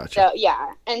 I got you. So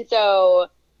yeah. And so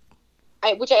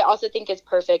which I also think is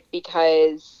perfect,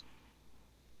 because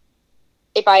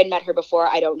if I had met her before,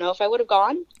 I don't know if I would have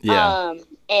gone. Yeah.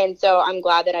 And so I'm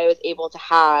glad that I was able to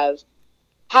have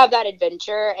that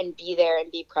adventure and be there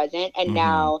and be present. And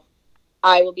now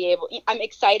I will be able, I'm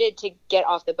excited to get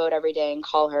off the boat every day and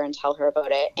call her and tell her about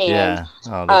it.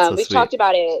 And we've talked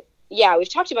about it. Yeah,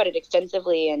 we've talked about it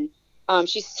extensively, and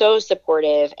she's so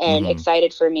supportive and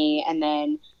excited for me. And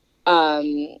then,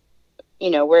 you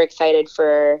know, we're excited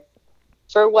for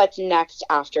what's next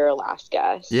after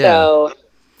Alaska. Yeah. So,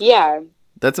 yeah.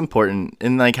 That's important.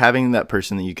 And like having that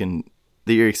person that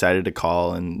you're excited to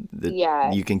call and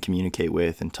that you can communicate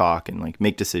with and talk and like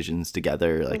make decisions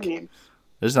together. Like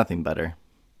there's nothing better.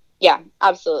 Yeah,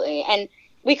 absolutely. And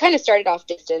we kind of started off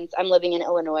distance. I'm living in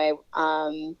Illinois,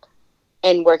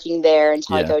 and working there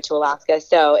until I go to Alaska.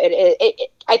 So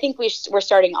I think we're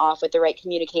starting off with the right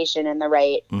communication and the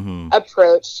right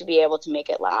approach to be able to make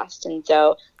it last. And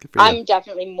so I'm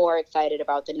definitely more excited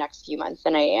about the next few months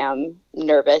than I am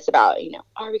nervous about, you know,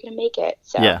 are we going to make it?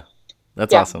 So yeah,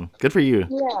 that's awesome. Good for you.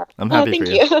 Yeah. I'm happy for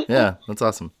you. Yeah, that's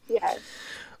awesome. Yeah.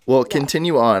 Well,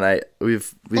 continue on.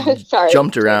 We've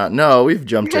jumped around. No, we've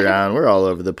jumped around. We're all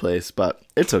over the place, but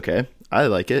it's okay. I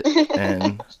like it.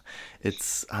 And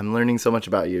I'm learning so much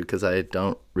about you because I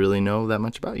don't really know that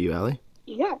much about you, Allie.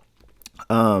 Yeah.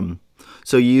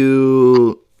 So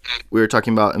we were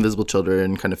talking about invisible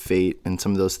children, kind of fate, and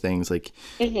some of those things, like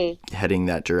heading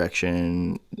that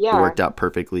direction. Yeah. It worked out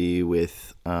perfectly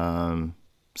with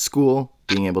school,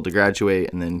 being able to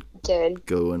graduate, and then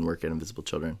go and work at Invisible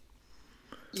Children.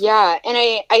 Yeah, and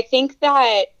I think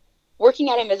that working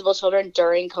at Invisible Children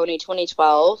during Kony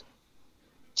 2012,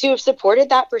 to have supported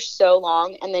that for so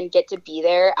long and then get to be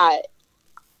there at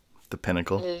the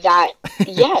pinnacle. That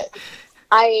yes.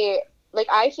 I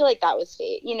feel like that was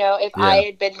fate. You know, if I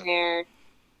had been there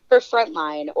for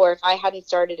Frontline, or if I hadn't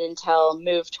started until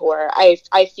Move Tour,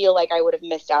 I feel like I would have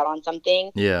missed out on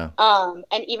something. Yeah.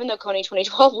 And even though Kony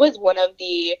 2012 was one of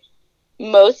the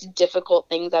most difficult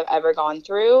things I've ever gone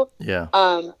through. Yeah.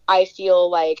 I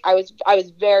feel like I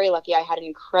was very lucky. I had an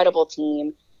incredible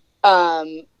team.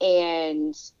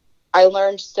 And I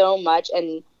learned so much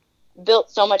and built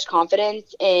so much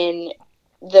confidence in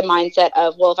the mindset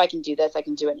of, well, if I can do this, I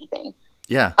can do anything.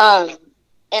 Yeah.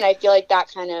 And I feel like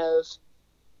that kind of,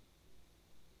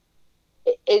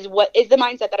 is the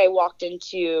mindset that I walked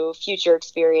into future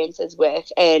experiences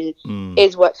with, and Mm.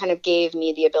 is what kind of gave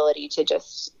me the ability to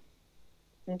just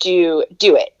do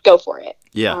it, go for it.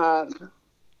 Yeah.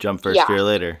 Jump first, Yeah, fear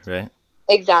later, right?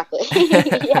 exactly.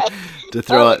 Yes. To Oh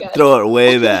throw my it God. throw it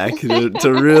way back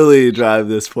to really drive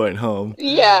this point home.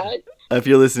 Yeah. If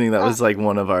you're listening, that was like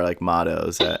one of our like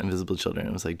mottos at Invisible Children.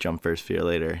 It was like jump first, fear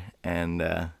later, and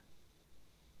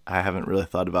I haven't really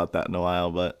thought about that in a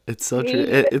while, but it's so true.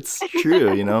 It's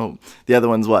true, you know. The other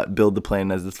one's what? Build the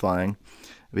plane as it's flying.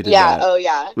 We did Yeah. that. Oh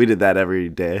yeah. We did that every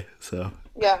day. So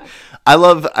Yeah.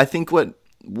 I think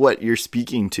what you're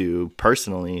speaking to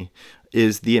personally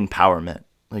is the empowerment.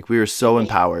 Like, we were so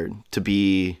empowered to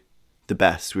be the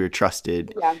best. We were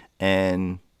trusted. Yeah.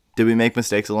 And did we make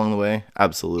mistakes along the way?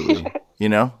 Absolutely. You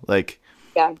know, like,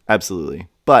 Yeah. absolutely.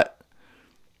 But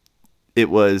it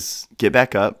was get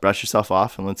back up, brush yourself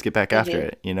off, and let's get back after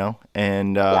it, you know?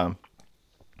 And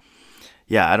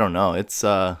yeah, I don't know. It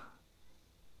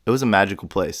was a magical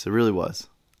place. It really was.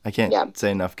 I can't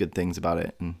say enough good things about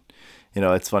it. And, you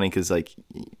know, it's funny because, like,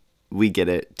 we get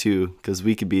it too, because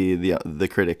we could be the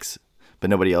critics, but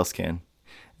nobody else can.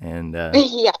 And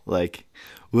like,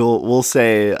 we'll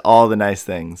say all the nice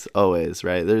things always,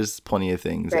 right? There's plenty of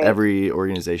things. Right. Every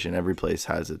organization, every place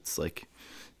has its, like,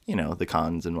 you know, the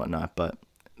cons and whatnot, but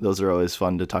those are always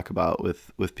fun to talk about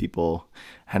with people,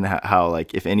 and how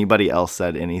like, if anybody else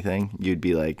said anything, you'd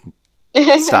be like,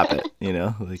 stop it, you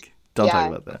know, like, don't talk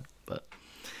about that. But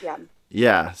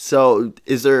yeah. So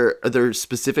are there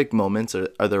specific moments, or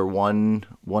are there one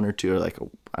or two, or like,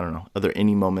 I don't know, are there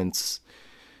any moments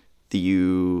that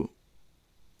you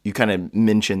kind of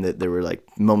mentioned that there were like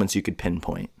moments you could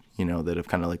pinpoint, you know, that have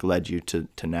kind of like led you to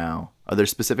now? Are there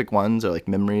specific ones, or like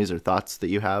memories or thoughts that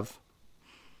you have?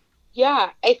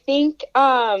 Yeah, I think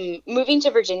moving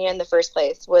to Virginia in the first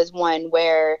place was one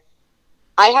where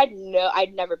I'd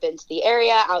never been to the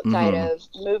area outside of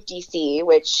Move DC,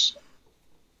 which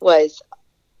was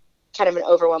kind of an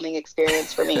overwhelming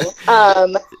experience for me.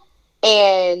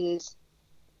 And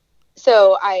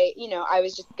so I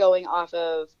was just going off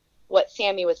of what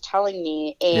Sammy was telling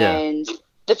me, and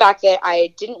the fact that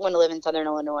I didn't want to live in Southern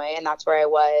Illinois, and that's where I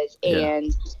was.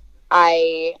 And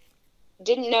I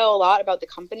didn't know a lot about the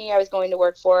company I was going to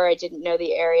work for. I didn't know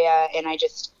the area, and I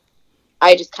just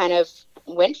kind of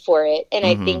went for it. And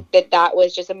I think that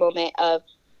was just a moment of,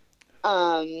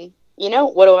 you know,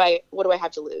 what do I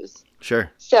have to lose?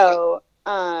 Sure. So,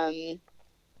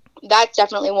 that's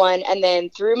definitely one. And then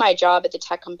through my job at the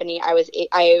tech company, I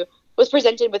was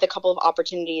presented with a couple of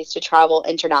opportunities to travel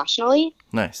internationally.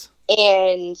 Nice.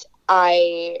 And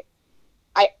I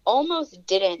almost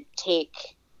didn't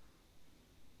take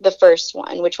the first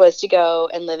one, which was to go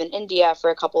and live in India for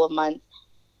a couple of months.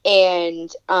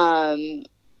 And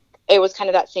it was kind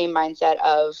of that same mindset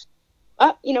of,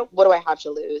 you know, what do I have to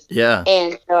lose? Yeah.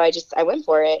 And so I went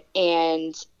for it.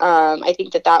 And I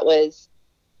think that was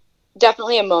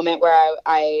definitely a moment where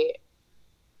I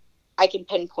can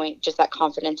pinpoint just that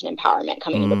confidence and empowerment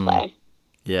coming into play.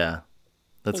 Yeah.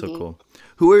 That's so cool.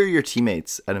 Who are your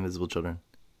teammates at Invisible Children?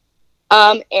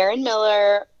 Aaron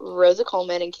Miller, Rosa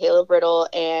Coleman, and Caleb Riddle,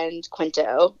 and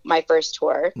Quinto, my first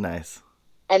tour. Nice.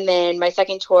 And then my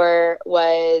second tour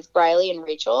was Briley and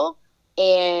Rachel,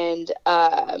 and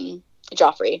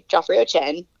Joffrey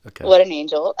Ochen. Okay. What an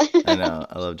angel. I know.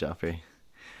 I love Joffrey.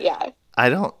 Yeah.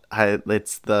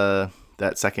 It's that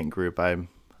second group. I'm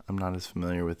not as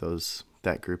familiar with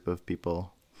that group of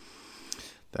people.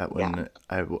 That one,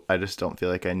 I just don't feel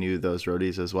like I knew those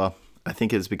roadies as well. I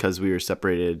think it's because we were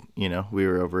separated, you know, we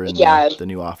were over in the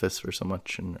new office for so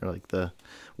much, or like the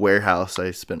warehouse.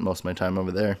 I spent most of my time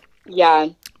over there. Yeah.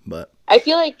 But I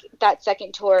feel like that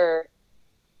second tour,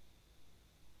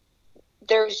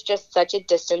 there was just such a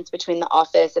distance between the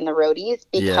office and the roadies,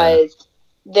 because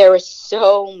there was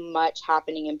so much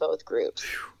happening in both groups.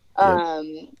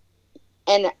 And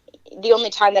the only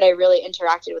time that I really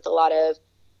interacted with a lot of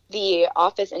the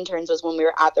office interns was when we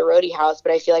were at the roadie house, but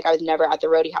I feel like I was never at the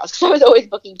roadie house because I was always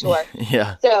booking tour.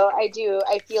 Yeah. So I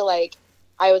feel like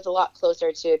I was a lot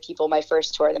closer to people my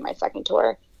first tour than my second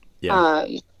tour. Yeah.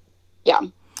 Yeah.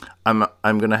 I'm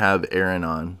gonna have Aaron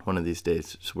on one of these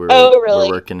days. So we're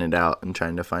working it out and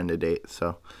trying to find a date.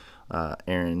 So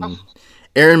Aaron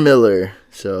Miller.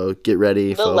 So get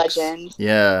ready, the folks. Legend.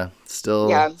 Yeah.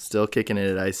 Still kicking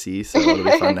it at IC. So it'll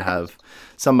be fun to have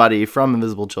somebody from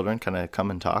Invisible Children kind of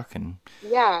come and talk and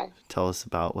tell us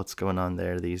about what's going on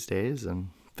there these days and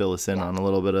fill us in on a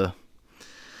little bit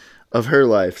of her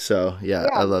life. So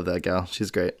I love that gal.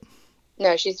 She's great.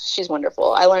 No, she's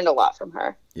wonderful. I learned a lot from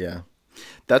her. Yeah.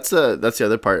 That's the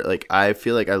other part. Like, I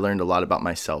feel like I learned a lot about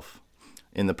myself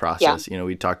in the process. You know,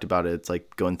 we talked about it. It's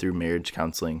like going through marriage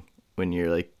counseling when you're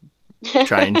like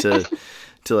trying to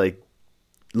like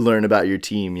learn about your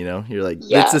team, you know, you're like,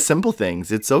 it's the simple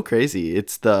things. It's so crazy.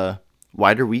 It's the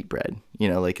wider wheat bread, you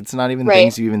know, like it's not even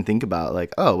things you even think about.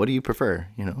 Like, oh, what do you prefer?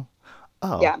 You know?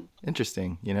 Oh,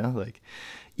 interesting. You know, like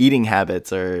eating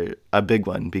habits are a big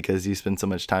one because you spend so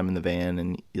much time in the van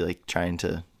and you're like trying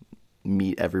to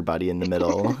meet everybody in the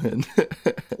middle and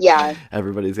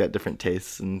everybody's got different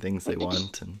tastes and things they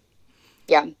want. And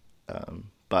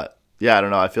but yeah, I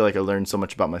don't know. I feel like I learned so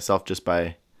much about myself just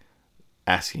by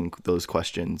asking those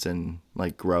questions and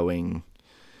like growing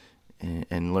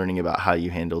and learning about how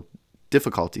you handle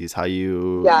difficulties, how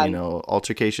you, you know,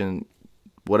 altercation,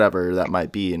 whatever that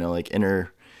might be, you know, like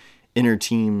inner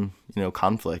team, you know,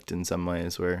 conflict in some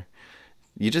ways where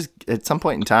you just, at some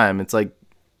point in time, it's like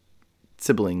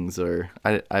siblings or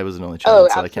I was an only child,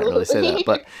 so I can't really say that,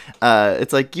 but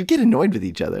it's like you get annoyed with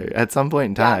each other at some point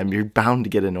in time. You're bound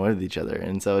to get annoyed with each other.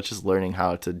 And so it's just learning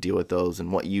how to deal with those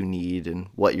and what you need and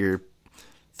what your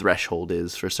threshold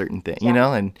is for certain things, you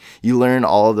know, and you learn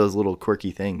all of those little quirky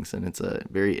things, and it's a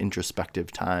very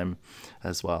introspective time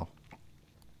as well.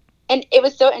 And it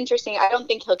was so interesting. I don't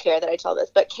think he'll care that I tell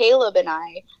this, but Caleb and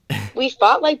I, we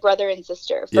fought like brother and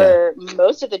sister for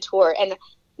most of the tour, and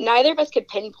neither of us could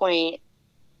pinpoint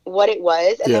what it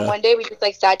was. And then one day we just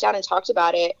like sat down and talked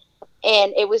about it,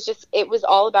 and it was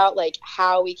all about like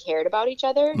how we cared about each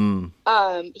other.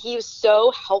 He was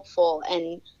so helpful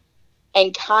and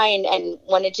kind and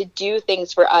wanted to do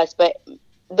things for us, but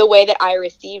the way that I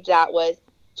received that was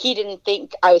he didn't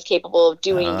think I was capable of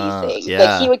doing these things.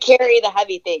 Like he would carry the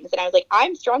heavy things, and I was like,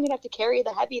 I'm strong enough to carry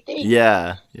the heavy things.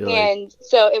 And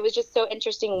so it was just so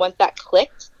interesting once that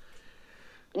clicked.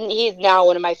 He's now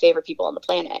one of my favorite people on the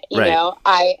planet, you know.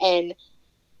 And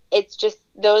it's just,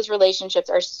 those relationships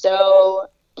are so,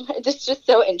 it's just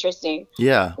so interesting.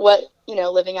 What, you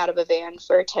know, living out of a van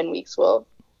for 10 weeks will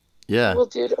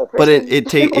do to a person. But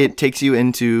it takes you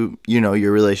into, you know,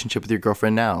 your relationship with your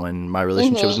girlfriend now and my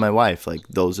relationship with my wife. Like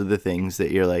those are the things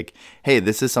that you're like, hey,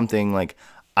 this is something like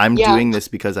I'm doing this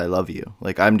because I love you.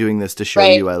 Like I'm doing this to show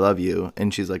you I love you.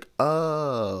 And she's like,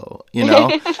 oh, you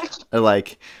know, or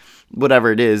like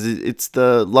whatever it is, it's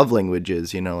the love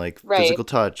languages, you know, like physical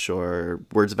touch or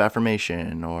words of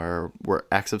affirmation or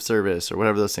acts of service or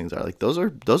whatever those things are. Like those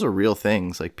are real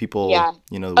things. Like people,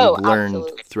 you know, we've learned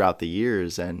throughout the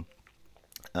years. And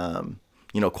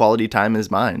you know, quality time is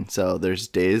mine. So there's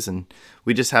days, and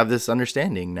we just have this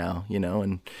understanding now, you know,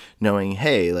 and knowing,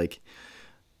 hey, like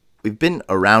we've been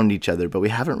around each other, but we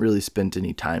haven't really spent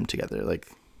any time together. Like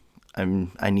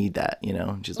I need that, you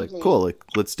know. And she's like, cool, like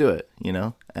let's do it, you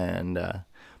know. And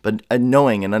but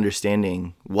knowing and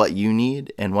understanding what you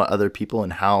need and what other people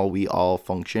and how we all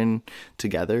function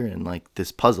together and like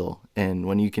this puzzle. And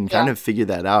when you can kind of figure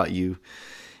that out,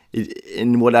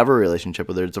 in whatever relationship,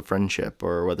 whether it's a friendship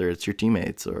or whether it's your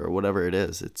teammates or whatever it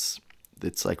is, it's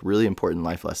like really important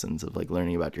life lessons of like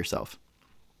learning about yourself.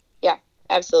 Yeah,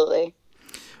 absolutely.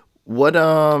 What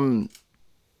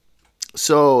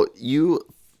so you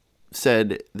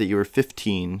said that you were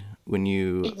 15 when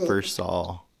you first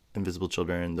saw Invisible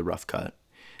Children, The Rough Cut,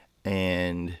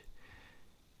 and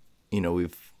you know,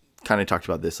 we've kind of talked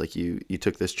about this, like you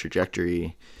took this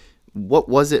trajectory. What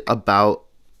was it about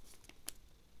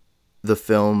the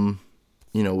film,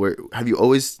 you know, where have you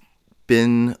always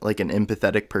been like an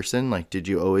empathetic person? Like did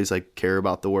you always like care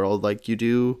about the world like you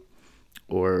do,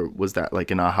 or was that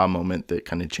like an aha moment that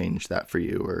kind of changed that for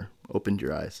you or opened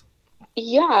your eyes?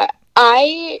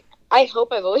 I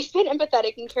hope I've always been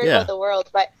empathetic and cared about the world,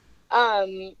 but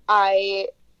when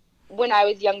I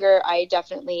was younger, I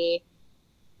definitely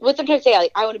would sometimes say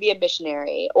like I want to be a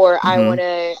missionary, or I want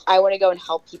to go and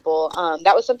help people.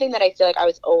 That was something that I feel like I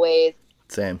was always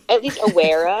at least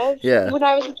aware of when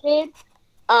I was a kid.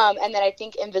 And then I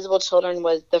think Invisible Children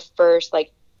was the first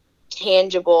like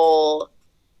tangible,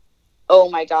 oh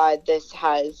my God, this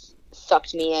has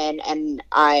sucked me in, and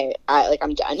I like,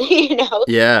 I'm done, you know?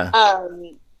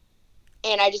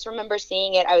 And I just remember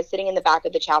seeing it. I was sitting in the back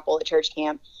of the chapel at church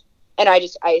camp, and I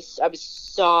was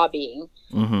sobbing.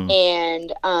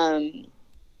 And I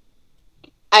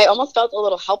almost felt a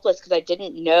little helpless because I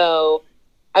didn't know.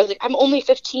 I was like, I'm only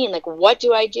 15. Like, what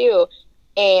do I do?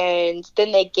 And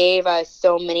then they gave us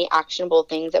so many actionable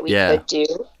things that we could do.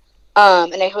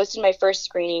 And I hosted my first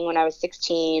screening when I was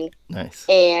 16. Nice.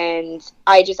 And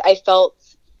I felt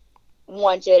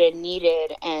wanted and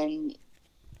needed, and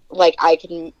like I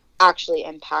can actually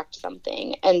impact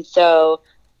something. And so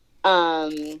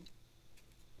I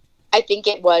think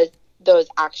it was those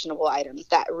actionable items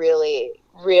that really,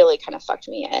 really kind of sucked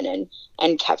me in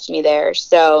and kept me there.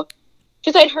 So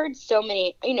because I'd heard so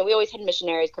many, we always had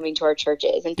missionaries coming to our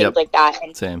churches and things Yep. like that.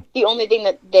 And Same. the only thing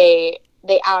that they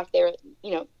asked, they were,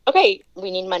 okay,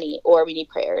 we need money or we need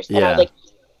prayers. And I was like,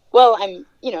 well, I'm,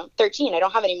 13. I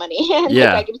don't have any money. And like,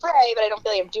 I can pray, but I don't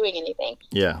feel like I'm doing anything.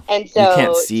 Yeah. And so you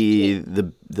can't see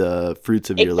the fruits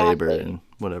of your labor in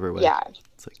whatever way. Yeah.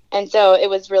 It's like, and so it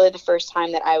was really the first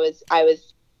time that I was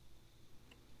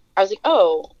like,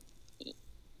 oh,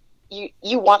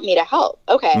 you want me to help.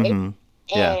 Okay. mm-hmm.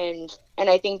 Yeah. And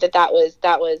I think that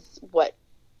was what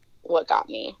got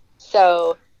me.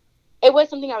 So it was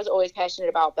something I was always passionate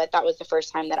about, but that was the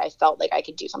first time that I felt like I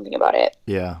could do something about it.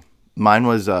 Yeah. Mine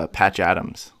was Patch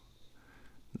Adams,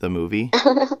 the movie.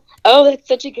 Oh, that's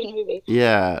such a good movie.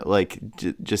 Yeah, like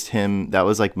just him. That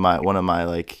was like one of my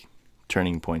like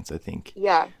turning points, I think.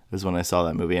 Yeah. It was when I saw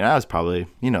that movie, and I was probably,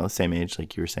 same age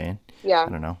like you were saying. Yeah. I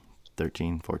don't know,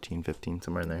 13, 14, 15,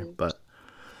 somewhere in there. Mm-hmm. But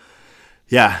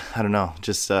yeah, I don't know,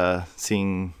 just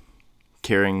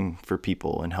caring for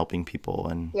people and helping people,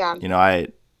 and I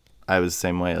was the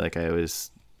same way. Like I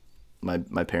always,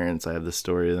 my parents, I have this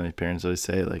story that my parents always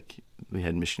say, like we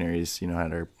had missionaries, at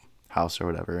our house or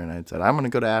whatever, and I said I'm going to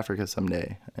go to Africa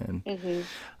someday. And mm-hmm.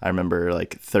 I remember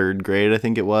like 3rd grade, I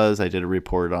think it was, I did a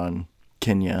report on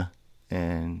Kenya,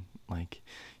 and like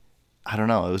I don't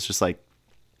know, it was just like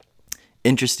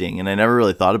interesting, and I never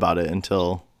really thought about it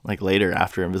until like later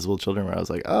after Invisible Children, where I was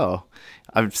like, oh,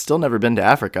 I've still never been to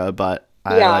Africa, but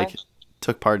I like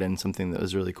took part in something that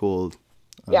was really cool.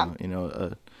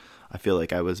 I feel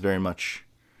like I was very much,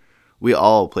 we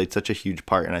all played such a huge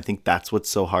part, and I think that's what's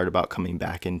so hard about coming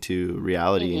back into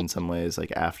reality. Mm-hmm. In some ways,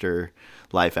 like after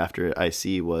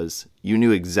IC, was you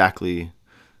knew exactly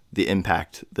the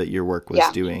impact that your work was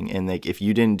doing, and like if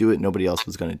you didn't do it, nobody else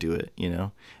was going to do it,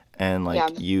 and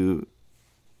like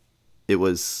it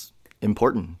was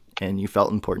important, and you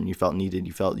felt important, you felt needed,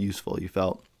 you felt useful, you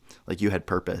felt like you had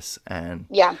purpose. And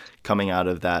coming out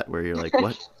of that where you're like,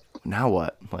 what now,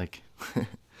 what, like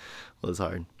was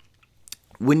hard.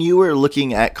 When you were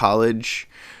looking at college,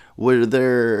 were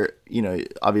there,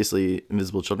 obviously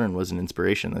Invisible Children was an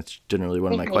inspiration. That's generally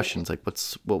one of my questions. Like,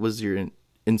 what was your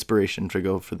inspiration to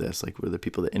go for this? Like, were there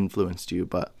people that influenced you?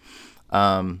 But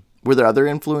were there other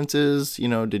influences?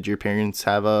 Did your parents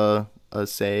have a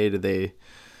say? Did they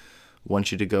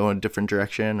want you to go in a different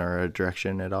direction or a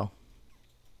direction at all?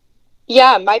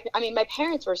 Yeah, my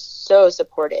parents were so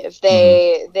supportive.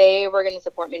 They were going to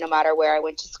support me no matter where I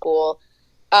went to school.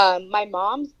 My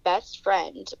mom's best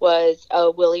friend was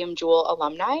a William Jewell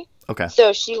alumni. Okay.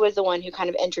 So she was the one who kind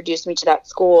of introduced me to that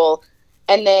school.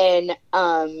 And then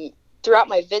throughout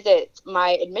my visits,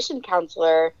 my admission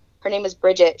counselor, her name was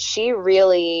Bridget, she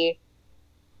really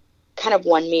kind of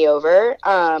won me over.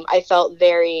 I felt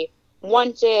very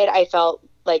wanted. I felt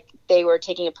like they were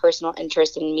taking a personal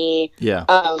interest in me. Yeah.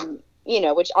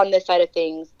 Which on this side of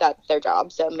things, that's their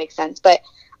job, so it makes sense. But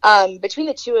between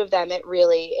the two of them,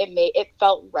 it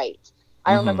felt right.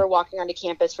 I remember walking onto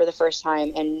campus for the first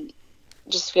time and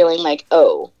just feeling like,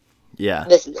 oh, yeah,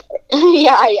 this is it.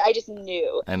 Yeah, I just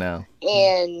knew. I know.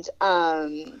 And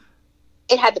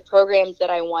it had the programs that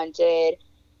I wanted.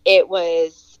 It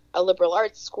was a liberal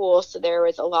arts school, so there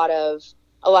was a lot of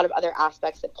other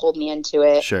aspects that pulled me into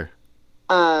it. Sure.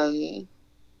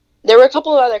 There were a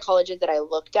couple of other colleges that I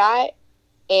looked at,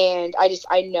 and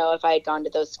I know if I had gone to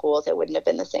those schools, it wouldn't have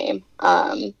been the same.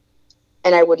 And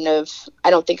I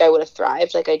don't think I would have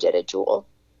thrived like I did at Jewell.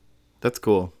 That's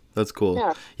cool.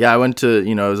 Yeah, I went to,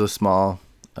 it was a small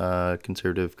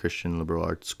conservative Christian liberal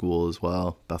arts school as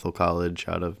well, Bethel College,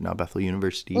 out of now Bethel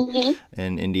University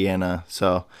in Indiana.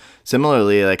 So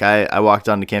similarly, like I walked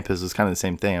onto campus, it was kind of the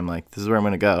same thing. I'm like, this is where I'm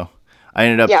going to go. I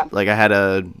ended up, like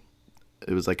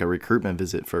it was like a recruitment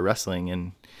visit for wrestling,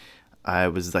 and I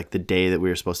was like the day that we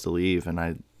were supposed to leave, and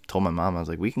I told my mom, I was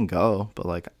like, we can go, but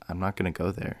like I'm not gonna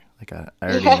go there, like I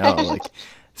already know, like,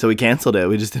 so we canceled it,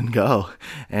 we just didn't go.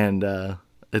 And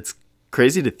it's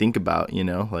crazy to think about,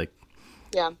 like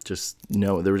just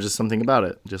there was just something about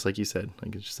it, just like you said,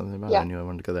 like it's just something about it. I knew I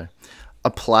wanted to go there.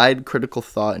 Applied critical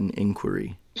thought and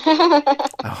inquiry.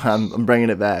 I'm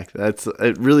bringing it back.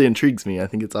 It really intrigues me. I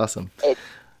think it's awesome.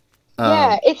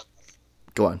 It's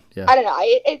go on. Yeah. I don't know.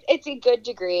 It's a good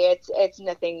degree. It's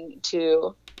nothing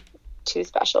too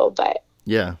special, but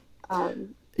yeah.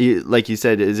 Like you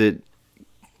said,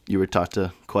 you were taught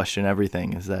to question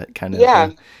everything? Is that kind of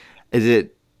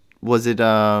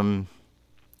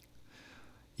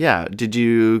did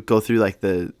you go through like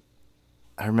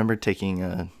I remember taking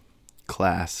a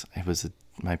class.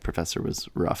 My professor was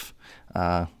rough.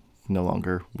 No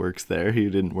longer works there. He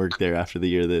didn't work there after the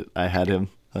year that I had him.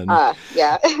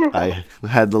 I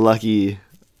had the lucky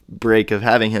break of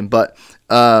having him, but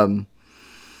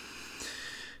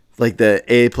like the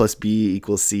A plus B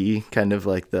equals C, kind of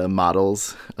like the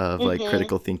models of like Mm-hmm.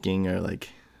 critical thinking, or like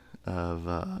of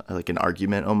like an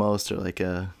argument almost, or like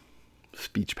a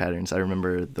speech patterns. I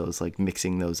remember those, like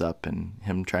mixing those up and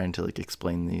him trying to like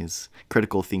explain these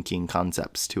critical thinking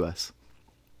concepts to us.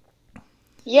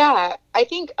 Yeah, I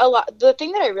think the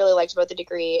thing that I really liked about the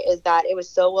degree is that it was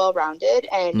so well rounded,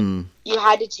 and you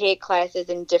had to take classes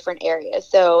in different areas.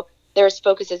 So there's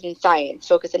focuses in science,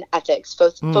 focus in ethics,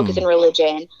 focus in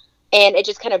religion, and it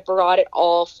just kind of brought it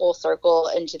all full circle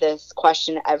into this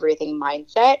question everything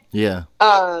mindset. Yeah.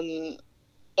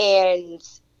 And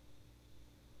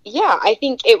yeah, I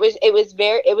think it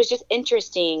was just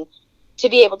interesting to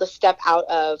be able to step out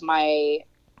of my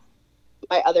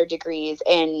other degrees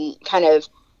and kind of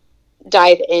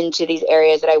dive into these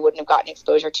areas that I wouldn't have gotten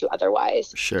exposure to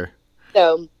otherwise. Sure.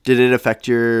 So, did it affect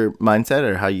your mindset,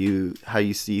 or how you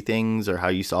see things, or how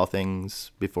you saw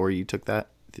things before you took that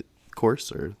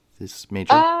course or this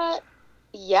major?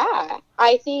 Yeah,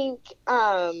 I think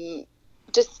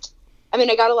just I mean,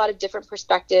 I got a lot of different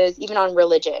perspectives even on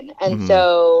religion. And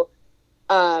so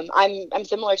I'm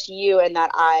similar to you in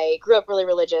that I grew up really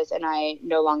religious and I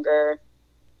no longer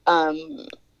am.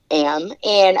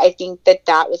 And I think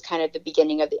that was kind of the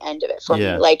beginning of the end of it for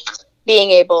me. Like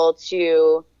being able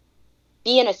to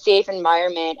be in a safe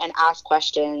environment and ask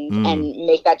questions and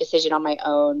make that decision on my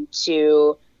own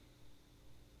to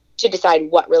decide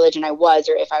what religion I was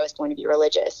or if I was going to be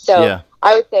religious. So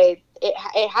I would say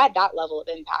it had that level of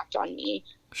impact on me.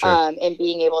 Sure. And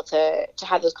being able to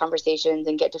have those conversations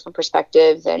and get different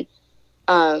perspectives. And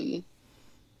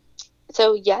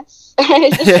so, yes.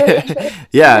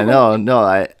 Yeah,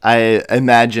 no. I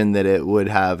imagine that it would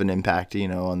have an impact,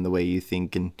 on the way you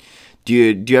think. And do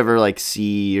you ever like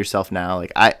see yourself now?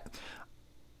 Like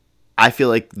I feel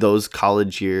like those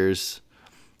college years,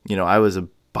 I was a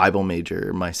Bible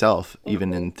major myself,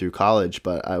 even in through college,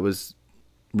 but I was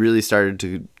really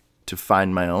started to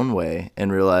find my own way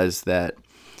and realize that,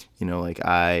 like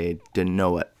I didn't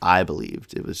know what I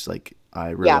believed. It was like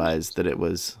I realized that it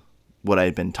was what I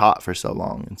had been taught for so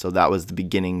long. And so that was the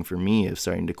beginning for me of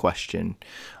starting to question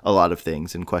a lot of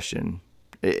things and question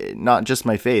not just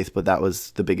my faith, but that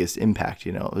was the biggest impact.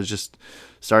 It was just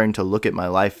starting to look at my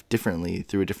life differently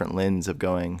through a different lens of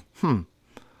going,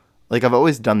 like I've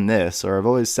always done this, or I've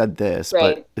always said this,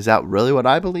 but is that really what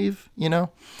I believe?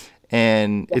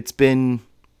 And it's been,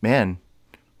 man,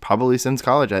 probably since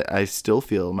college, I still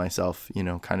feel myself,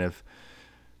 kind of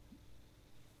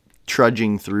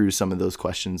trudging through some of those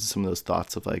questions, some of those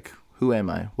thoughts of like, who am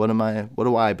I? What am I? What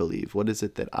do I believe? What is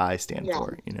it that I stand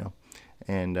for?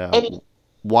 And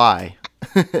why?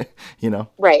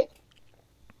 Right.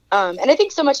 And I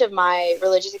think so much of my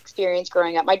religious experience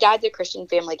growing up, my dad's a Christian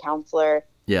family counselor.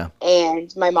 Yeah.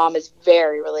 And my mom is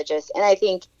very religious. And I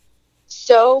think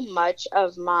so much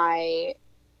of my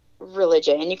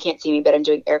religion, and you can't see me, but I'm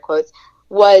doing air quotes,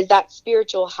 was that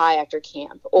spiritual high after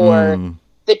camp, or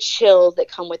the chills that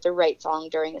come with the right song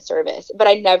during a service. But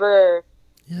I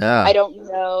don't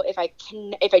know if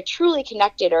I truly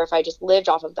connected or if I just lived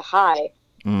off of the high.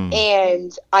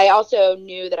 And I also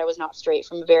knew that I was not straight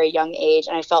from a very young age,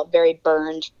 and I felt very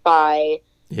burned by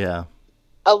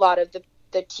a lot of the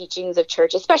teachings of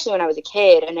church, especially when I was a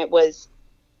kid, and it was,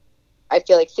 I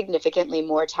feel like, significantly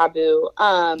more taboo.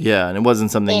 And it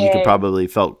wasn't something you could probably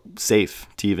felt safe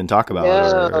to even talk about,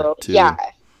 or to, it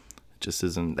just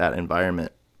isn't that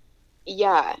environment.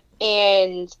 Yeah.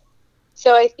 And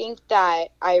so I think that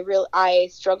I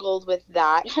struggled with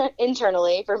that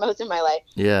internally for most of my life.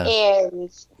 Yeah.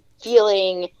 And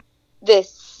feeling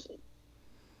this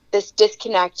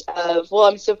disconnect of, well,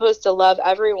 I'm supposed to love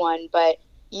everyone, but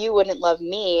you wouldn't love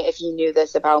me if you knew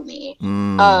this about me.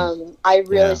 I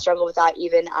really struggled with that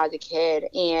even as a kid.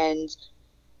 And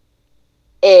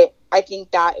I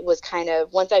think that was kind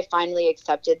of, once I finally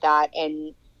accepted that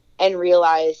and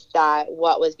realized that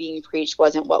what was being preached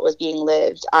wasn't what was being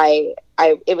lived,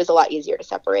 it was a lot easier to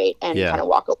separate and kind of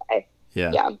walk away.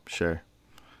 Yeah. Sure.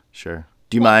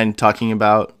 Do you mind talking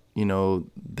about,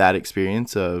 that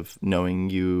experience of knowing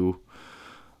you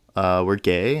were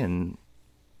gay? And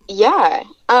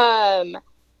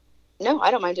no,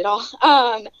 I don't mind at all.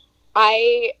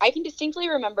 I can distinctly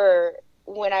remember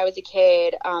when I was a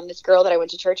kid, this girl that I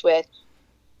went to church with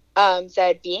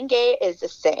said being gay is a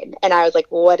sin. And I was like,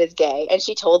 what is gay? And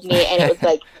she told me, and it was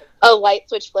like a light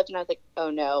switch flipped, and I was like, oh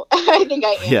no, I think I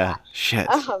am. Yeah, shit.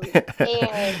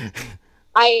 And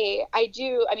I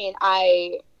do, I mean,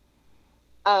 I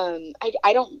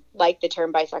don't like the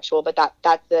term bisexual, but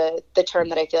that's the term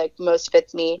that I feel like most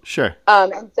fits me. Sure.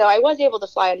 And so I was able to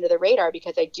fly under the radar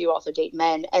because I do also date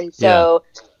men. And so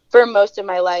for most of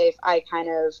my life, I kind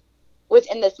of was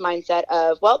in this mindset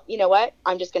of, well, you know what?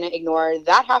 I'm just going to ignore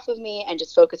that half of me and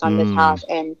just focus on this half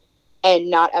and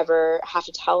not ever have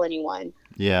to tell anyone.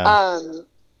 Yeah.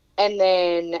 And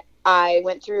then I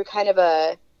went through kind of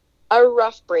a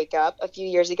rough breakup a few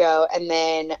years ago, and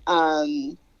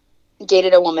then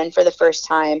dated a woman for the first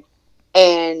time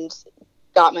and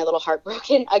got my little heart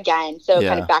broken again. So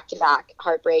kind of back to back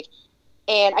heartbreak.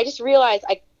 And I just realized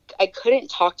I couldn't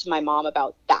talk to my mom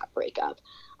about that breakup.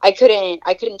 I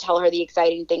couldn't tell her the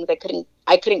exciting things.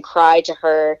 I couldn't cry to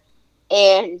her.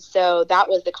 And so that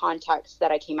was the context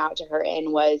that I came out to her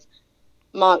in was,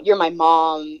 Mom, you're my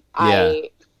mom. Yeah.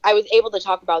 I was able to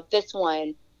talk about this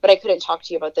one, but I couldn't talk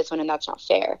to you about this one, and that's not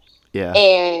fair. Yeah.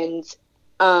 And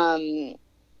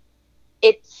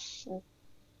it's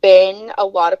been a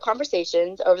lot of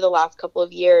conversations over the last couple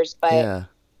of years, but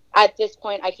at this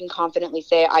point I can confidently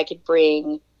say I could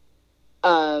bring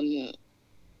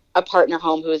a partner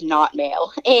home who is not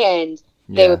male, and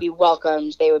they would be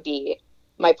welcomed. They would be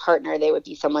my partner. They would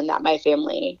be someone that my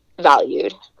family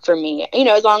valued for me. You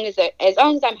know, as long as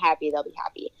I'm happy, they'll be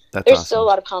happy. That's There's awesome. still a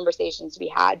lot of conversations to be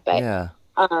had, but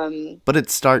but it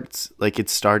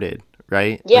started,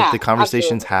 right? Yeah, like the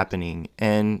conversation's absolutely. happening,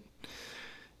 and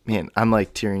man, I'm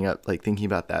like tearing up like thinking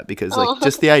about that, because like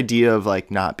just the idea of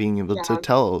like not being able to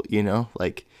tell, you know,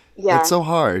 like it's so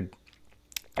hard.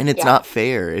 And it's not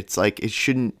fair. It's like, it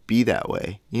shouldn't be that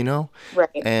way, you know? Right.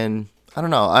 And I don't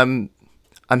know.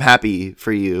 I'm happy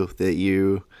for you that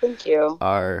you Thank you.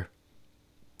 are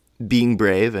being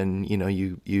brave, and you know,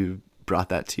 you brought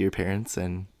that to your parents,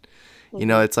 and you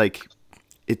know, it's like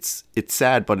it's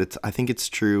sad, but I think it's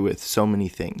true with so many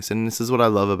things. And this is what I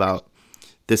love about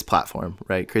this platform,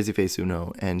 right?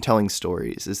 CrazyFaceUno, and telling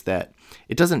stories, is that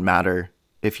it doesn't matter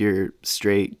if you're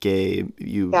straight, gay,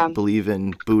 you believe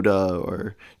in Buddha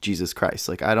or Jesus Christ.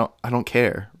 Like, I don't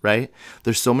care, right?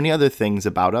 There's so many other things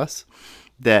about us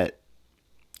that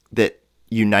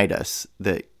unite us,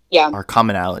 that are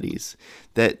commonalities,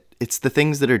 that it's the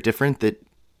things that are different that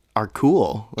are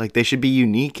cool. Like, they should be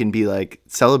unique and be like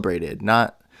celebrated,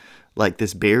 not like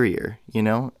this barrier, you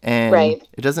know? And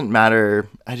it doesn't matter.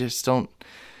 I just don't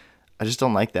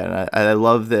like that. And I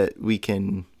love that we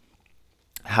can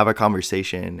have a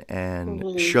conversation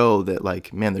and show that,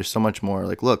 like, man, there's so much more.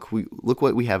 Like, look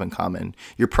what we have in common.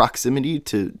 Your proximity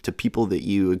to people that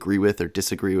you agree with or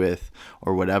disagree with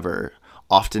or whatever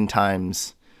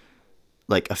oftentimes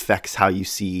like affects how you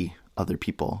see other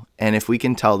people. And if we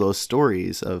can tell those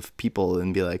stories of people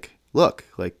and be like, look,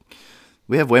 like,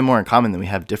 we have way more in common than we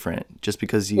have different, just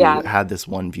because you had this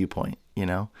one viewpoint, you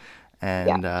know?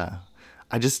 And I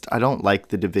don't like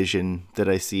the division that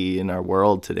I see in our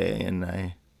world today,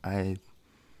 and I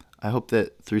hope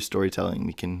that through storytelling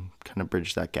we can kind of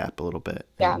bridge that gap a little bit.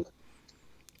 And,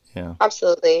 yeah.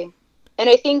 Absolutely. And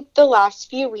I think the last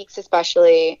few weeks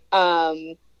especially,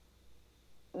 my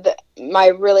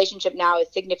relationship now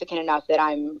is significant enough that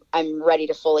I'm ready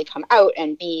to fully come out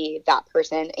and be that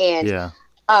person. And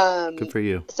good for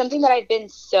you. Something that I've been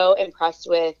so impressed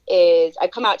with is I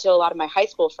come out to a lot of my high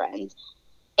school friends.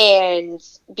 And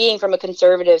being from a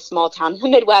conservative small town in the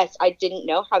Midwest, I didn't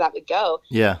know how that would go.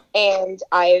 Yeah. And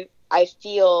I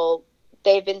feel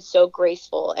they've been so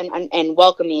graceful and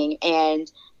welcoming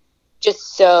and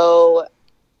just so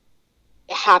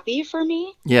happy for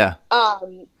me. Yeah.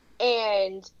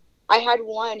 And I had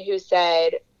one who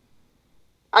said,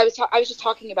 I was just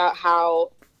talking about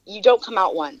how you don't come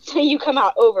out once, you come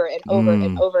out over and over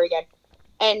and over again.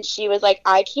 And she was like,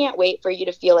 I can't wait for you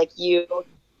to feel like you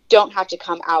don't have to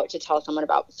come out to tell someone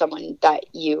about someone that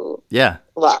you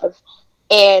love.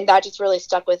 And that just really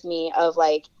stuck with me of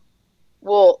like,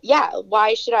 well,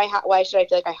 why should I feel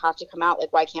like I have to come out?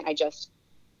 Like, why can't I just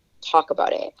talk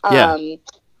about it?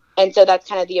 And so that's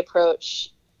kind of the approach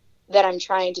that I'm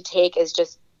trying to take, is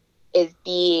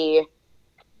be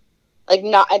like,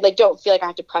 don't feel like I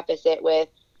have to preface it with,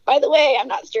 by the way, I'm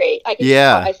not straight. I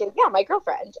say, my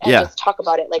girlfriend, and just talk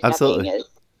about it like nothing is.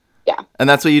 Yeah. And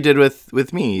that's what you did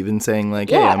with me, even saying like,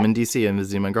 hey, I'm in DC, I'm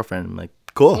visiting my girlfriend. I'm like,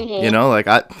 cool. You know, like,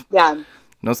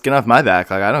 no skin off my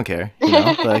back. Like, I don't care, you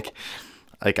know,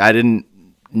 like I didn't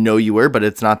know you were, but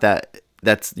it's not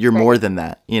you're more than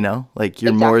that, you know, like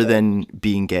you're more than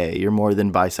being gay. You're more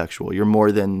than bisexual. You're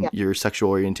more than your sexual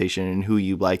orientation and who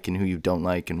you like and who you don't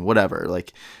like and whatever.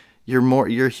 Like,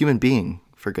 you're a human being,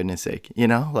 for goodness sake, you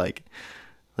know, like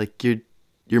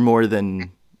you're more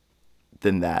than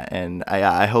that. And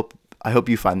I hope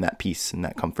you find that peace and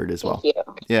that comfort as well. Thank you.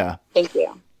 Yeah. Thank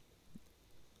you.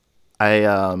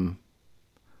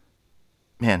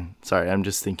 Man, sorry, I'm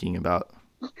just thinking about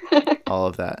all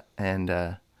of that.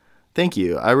 And thank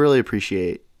you. I really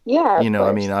appreciate, Yeah. you know,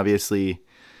 I mean, obviously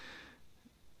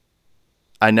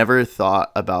I never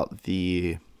thought about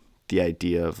the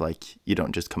idea of like, you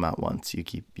don't just come out once, you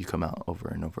come out over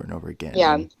and over and over again.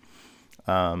 Yeah.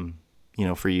 And, you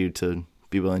know, for you to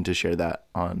be willing to share that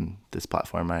on this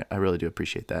platform, I really do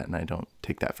appreciate that. And I don't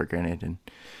take that for granted. And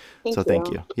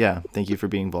thank you. Yeah. Thank you for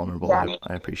being vulnerable. Yeah.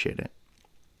 I appreciate it.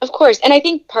 Of course. And I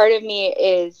think part of me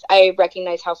is I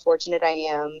recognize how fortunate I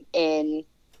am in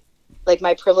like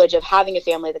my privilege of having a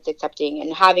family that's accepting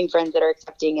and having friends that are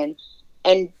accepting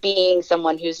and being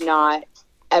someone who's not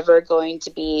ever going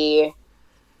to be,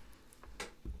 I'm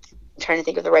trying to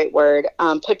think of the right word,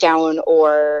 put down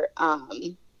or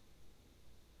I'm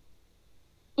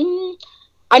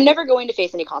never going to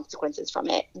face any consequences from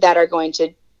it that are going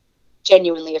to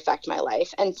genuinely affect my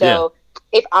life. And so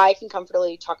if I can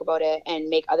comfortably talk about it and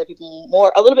make other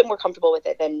people a little bit more comfortable with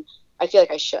it, then I feel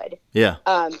like I should. Yeah.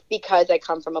 Because I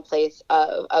come from a place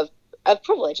of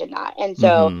privilege in that. And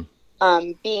so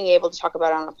being able to talk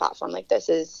about it on a platform like this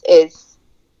is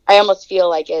I almost feel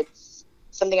like it's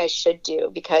something I should do,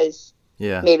 because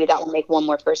maybe that will make one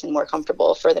more person more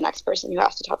comfortable for the next person who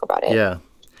has to talk about it. Yeah.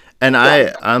 And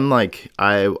I'm like,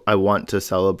 I want to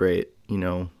celebrate, you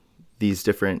know, these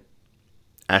different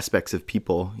aspects of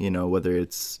people, you know, whether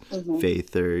it's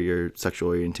faith or your sexual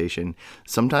orientation.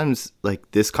 Sometimes like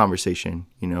this conversation,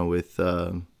 you know, with,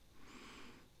 you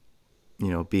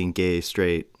know, being gay,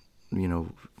 straight, you know,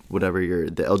 whatever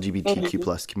the LGBTQ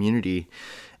plus community,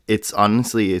 it's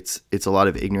honestly, it's a lot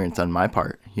of ignorance on my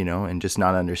part, you know, and just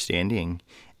not understanding,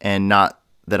 and not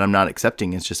that I'm not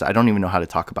accepting. It's just, I don't even know how to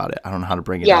talk about it. I don't know how to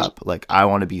bring it up. Like, I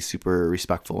want to be super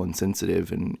respectful and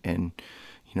sensitive and, you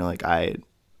know, like I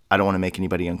don't want to make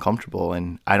anybody uncomfortable,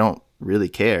 and I don't really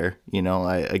care, you know,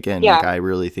 like I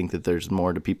really think that there's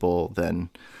more to people than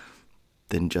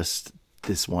just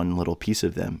this one little piece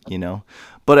of them, you know,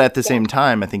 but at the same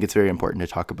time, I think it's very important to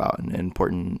talk about, and an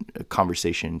important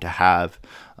conversation to have,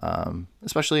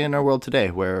 especially in our world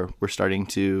today, where we're starting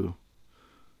to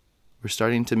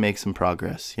make some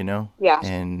progress, you know,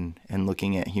 and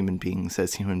looking at human beings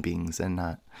as human beings and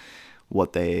not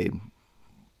what they,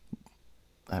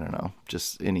 I don't know,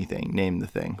 just anything, name the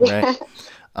thing, right?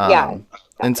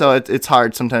 And so it's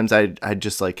hard. Sometimes I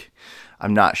just like,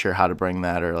 I'm not sure how to bring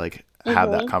that or like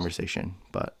have that conversation,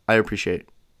 but I appreciate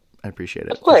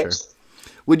it. Of course. For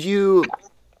sure. Would you,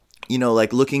 you know,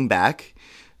 like looking back,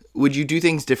 would you do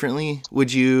things differently?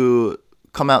 Would you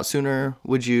come out sooner?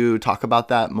 Would you talk about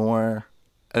that more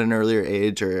at an earlier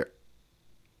age, or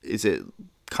is it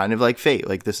kind of like fate?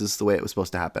 Like, this is the way it was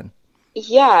supposed to happen?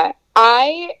 Yeah,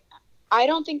 I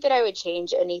don't think that I would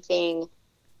change anything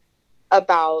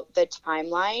about the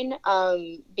timeline,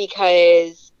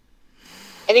 because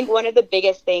I think one of the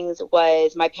biggest things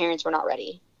was my parents were not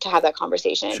ready to have that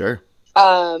conversation. Sure.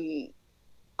 I'll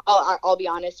be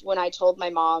honest. When I told my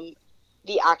mom,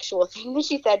 the actual thing that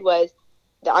she said was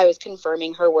that I was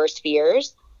confirming her worst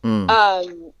fears.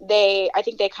 I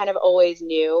think they kind of always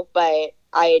knew, but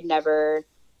I had never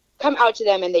come out to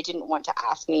them, and they didn't want to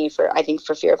ask me for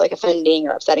fear of like offending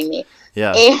or upsetting me.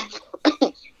 Yeah.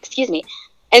 And excuse me.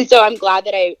 And so I'm glad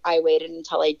that I waited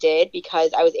until I did,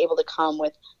 because I was able to come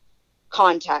with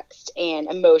context and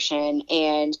emotion,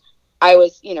 and I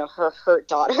was, you know, her hurt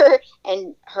daughter,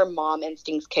 and her mom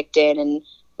instincts kicked in, and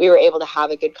we were able to have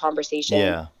a good conversation.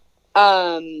 Yeah.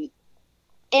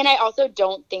 And I also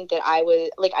don't think that I was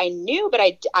like, I knew, but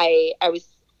I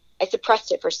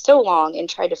suppressed it for so long and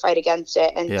tried to fight against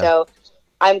it. And so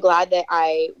I'm glad that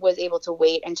I was able to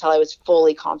wait until I was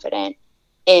fully confident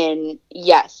in,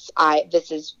 yes,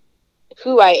 this is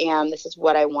who I am. This is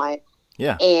what I want.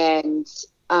 Yeah. And,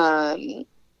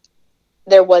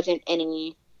 there wasn't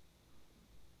any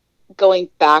going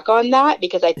back on that,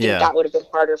 because I think that would have been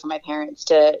harder for my parents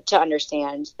to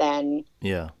understand than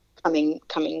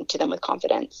coming to them with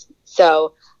confidence.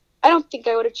 So I don't think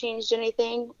I would have changed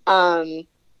anything. I'm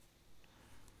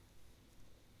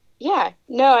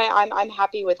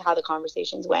happy with how the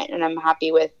conversations went, and I'm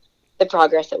happy with the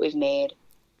progress that we've made.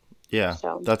 Yeah.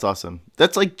 So that's awesome.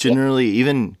 That's like generally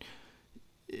even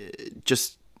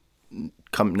just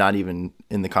not even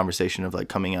in the conversation of like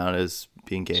coming out as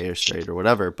being gay or straight or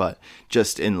whatever, but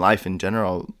just in life in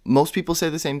general, most people say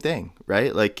the same thing,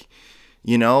 right? Like,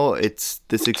 you know, it's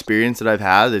this experience that I've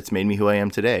had that's made me who I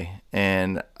am today.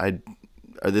 And are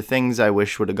the things I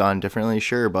wish would have gone differently?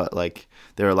 Sure. But like,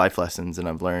 there are life lessons, and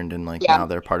I've learned, and like now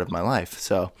they're part of my life.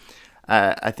 So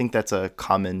I think that's a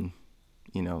common,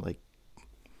 you know, like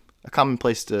a common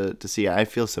place to see. I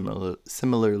feel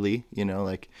similarly, you know,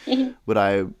 like would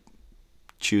I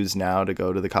choose now to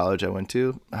go to the college I went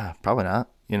to? Probably not,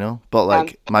 you know, but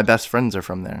like my best friends are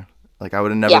from there. Like, I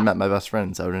would have never met my best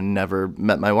friends. I would have never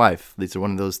met my wife. These are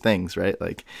one of those things, right?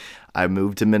 Like, I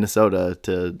moved to Minnesota,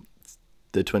 to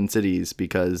the Twin Cities,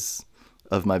 because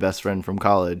of my best friend from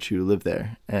college who lived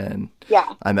there. And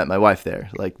I met my wife there.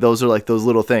 Like, those are like those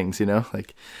little things, you know?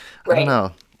 Like, I don't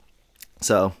know.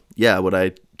 So, yeah, would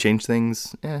I change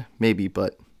things? Yeah, maybe,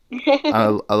 but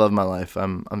I love my life.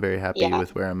 I'm very happy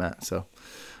with where I'm at. So,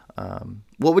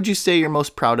 what would you say you're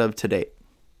most proud of to date?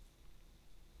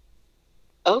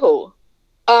 Oh,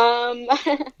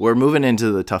 we're moving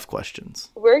into the tough questions.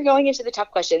 We're going into the tough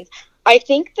questions. I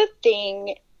think the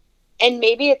thing, and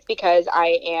maybe it's because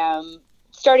I am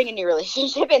starting a new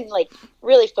relationship and like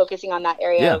really focusing on that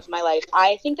area of my life.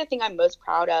 I think the thing I'm most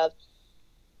proud of,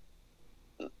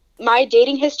 my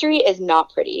dating history is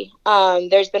not pretty.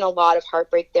 There's been a lot of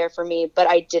heartbreak there for me, but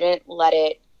I didn't let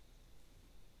it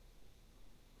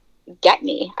get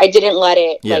me. I didn't let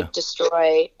it like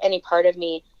destroy any part of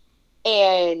me.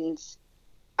 And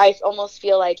I almost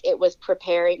feel like it was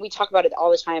preparing. We talk about it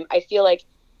all the time. I feel like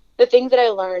the things that I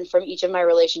learned from each of my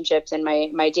relationships and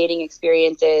my dating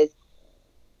experiences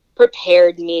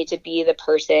prepared me to be the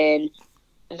person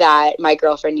that my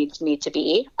girlfriend needs me to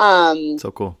be.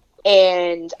 So cool.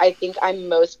 And I think I'm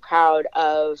most proud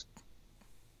of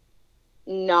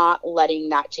not letting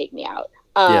that take me out.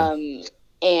 And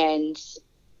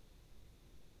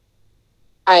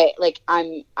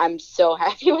I'm so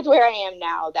happy with where I am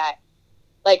now that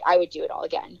like I would do it all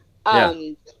again.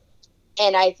 And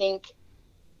I think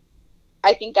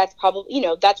that's probably, you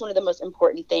know, that's one of the most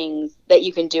important things that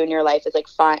you can do in your life is like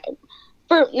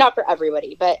not for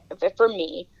everybody, but for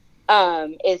me,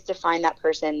 is to find that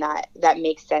person that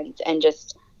makes sense and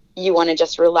just, you want to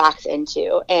just relax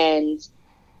into. And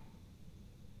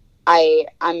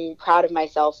I'm proud of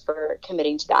myself for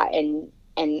committing to that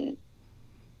and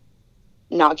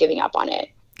not giving up on it.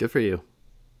 Good for you.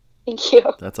 Thank you.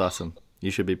 That's awesome.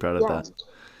 You should be proud of that.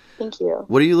 Thank you.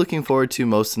 What are you looking forward to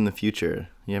most in the future?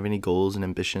 You have any goals and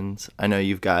ambitions? I know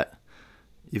you've got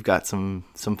some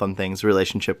fun things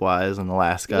relationship wise in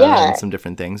Alaska and some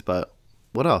different things, but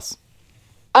what else?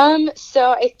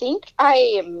 So I think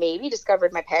I maybe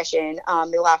discovered my passion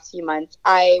the last few months.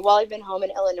 While I've been home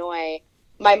in Illinois,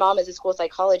 my mom is a school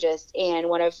psychologist, and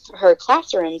one of her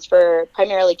classrooms for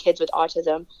primarily kids with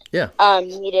autism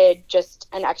needed just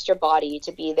an extra body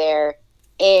to be there.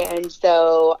 And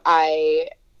so I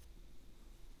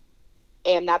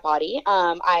am that body.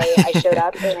 I showed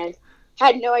up and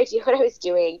had no idea what I was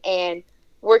doing. And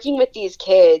working with these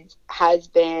kids has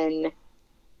been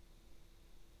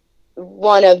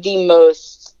one of the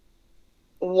most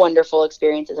wonderful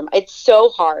experiences. It's so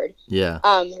hard. You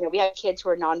know, we have kids who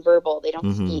are nonverbal. They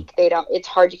don't speak. It's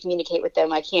hard to communicate with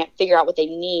them. I can't figure out what they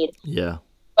need.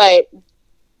 But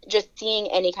just seeing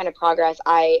any kind of progress,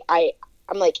 I'm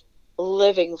like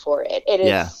living for it. It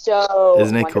is so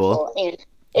Isn't it wonderful. cool? And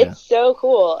it's so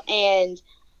cool. And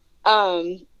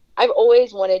I've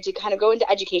always wanted to kind of go into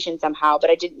education somehow, but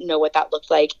I didn't know what that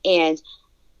looked like. And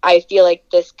I feel like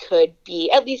this could be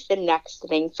at least the next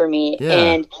thing for me.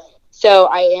 And so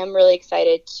I am really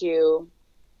excited to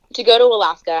go to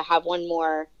Alaska, have one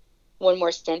more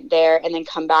stint there, and then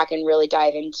come back and really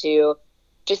dive into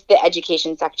just the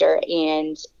education sector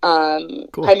and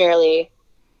primarily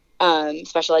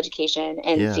special education,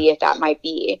 and see if that might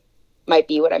be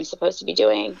what I'm supposed to be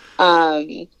doing.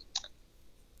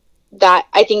 That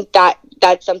I think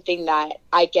that's something that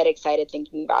I get excited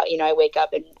thinking about. You know, I wake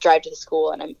up and drive to the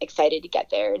school and I'm excited to get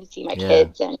there and see my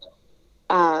kids and,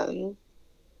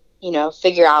 you know,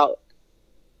 figure out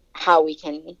how we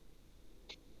can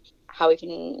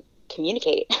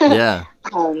communicate.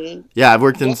 I've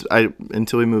worked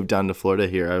until we moved down to Florida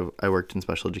here, I worked in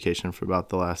special education for about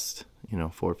the last, 4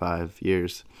 or 5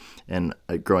 years. And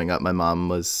growing up, my mom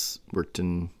worked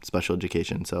in special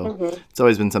education. So it's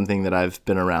always been something that I've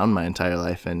been around my entire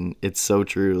life. And it's so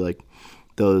true. Like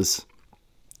those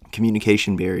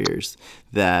communication barriers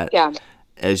that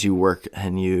as you work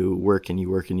and you work and you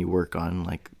work and you work on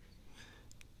like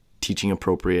teaching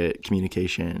appropriate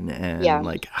communication and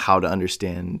like how to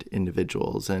understand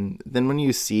individuals. And then when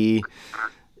you see,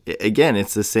 again,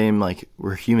 it's the same, like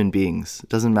we're human beings. It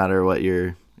doesn't matter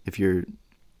if you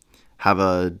have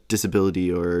a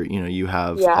disability or, you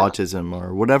have autism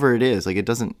or whatever it is, like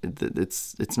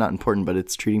it's not important, but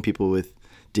it's treating people with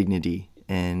dignity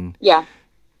and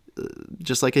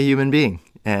just like a human being.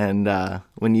 And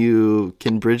when you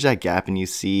can bridge that gap and you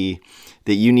see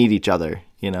that you need each other,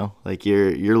 like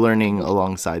you're learning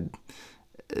alongside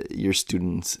your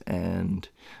students and,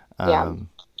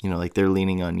 like they're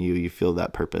leaning on you, you feel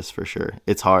that purpose for sure.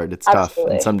 It's hard. It's tough.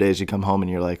 And some days you come home and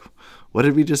you're like, what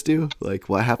did we just do? Like,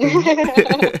 what happened?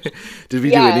 Did we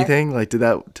do anything? Like, did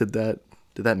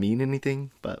that mean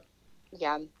anything? But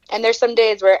yeah. And there's some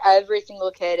days where every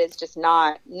single kid is just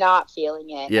not feeling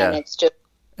it. Yeah. And it's just,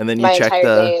 and then you my check entire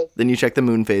day the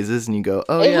moon phases and you go,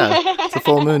 oh yeah, it's a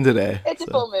full moon today. It's a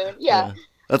full moon. Yeah.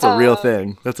 That's a real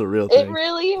thing. That's a real thing. It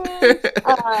really is.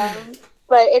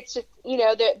 But it's just,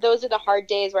 those are the hard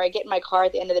days where I get in my car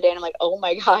at the end of the day and I'm like, oh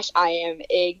my gosh, I am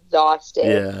exhausted.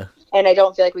 Yeah. And I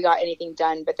don't feel like we got anything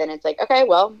done. But then it's like, okay,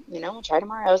 well, we'll try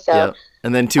tomorrow. So. Yep.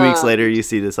 And then 2 weeks later, you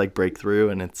see this like breakthrough,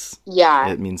 and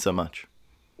it means so much.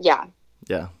 Yeah.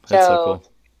 Yeah. That's so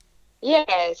cool.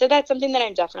 Yeah. So that's something that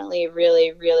I'm definitely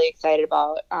really, really excited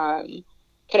about. Kind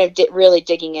of really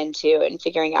digging into and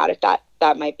figuring out if that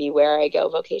might be where I go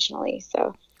vocationally.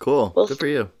 So cool. Good for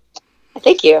you.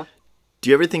 Thank you. Do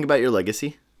you ever think about your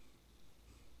legacy?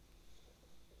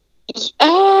 Yes.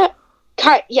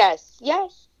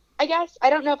 I guess. I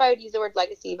don't know if I would use the word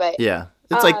legacy, but yeah,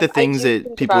 it's like the things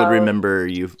that people would remember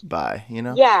you by,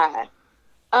 Yeah.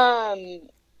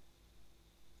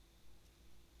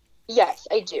 Yes,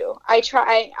 I do. I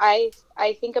try.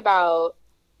 I think about,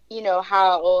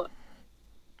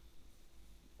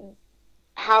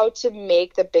 how to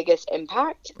make the biggest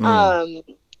impact, and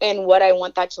what I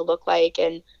want that to look like.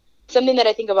 And something that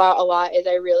I think about a lot is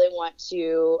I want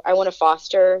to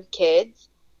foster kids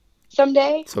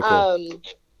someday. So cool.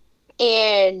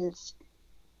 And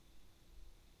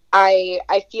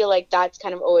I feel like that's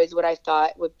kind of always what I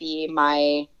thought would be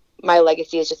my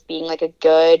legacy, is just being like a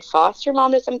good foster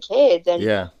mom to some kids. And,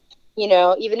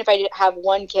 even if I didn't have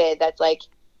one kid that's like,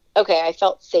 okay, I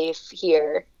felt safe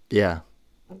here. Yeah.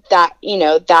 That's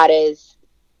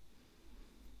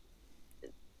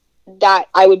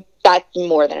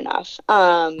more than enough.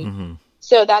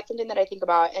 So that's something that I think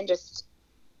about, and just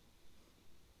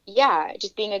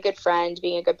being a good friend,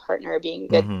 being a good partner, being a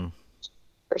good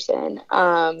person.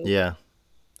 Yeah.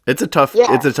 It's a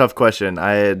tough question.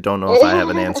 I don't know if I have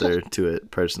an answer to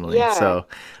it personally. Yeah. So,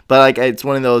 but like, it's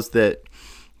one of those that,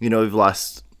 we've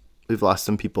lost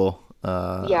some people,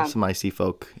 some IC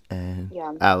folk and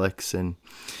Alex, and,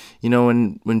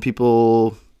 when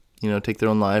people, take their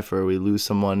own life, or we lose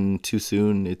someone too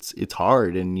soon, it's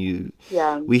hard. And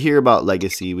we hear about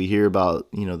legacy, we hear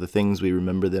about, the things we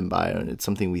remember them by, and it's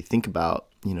something we think about,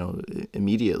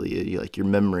 immediately. Like, your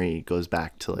memory goes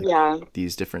back to like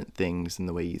these different things and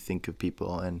the way you think of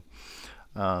people. And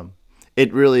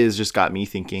it really has just got me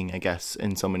thinking, I guess,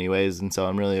 in so many ways. And so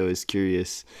I'm really always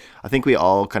curious. I think we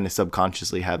all kind of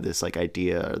subconsciously have this like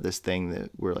idea, or this thing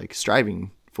that we're like striving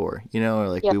for, or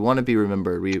like we want to be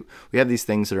remembered. We have these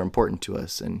things that are important to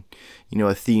us, and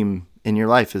a theme in your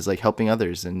life is like helping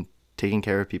others and taking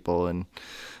care of people, and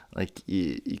like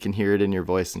you can hear it in your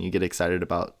voice, and you get excited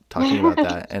about talking about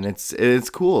that, and it's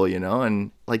cool,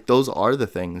 and like those are the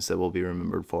things that we'll be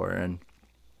remembered for. And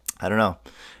I don't know,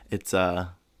 it's an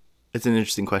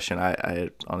interesting question. I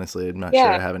honestly am not sure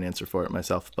I have an answer for it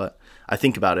myself, but I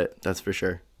think about it, that's for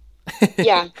sure.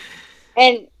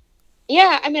 And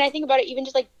I mean, I think about it even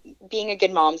just like being a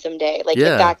good mom someday. Like, if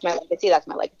that's my legacy, that's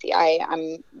my legacy.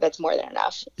 That's more than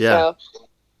enough. Yeah. So,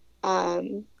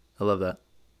 I love that.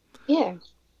 Yeah.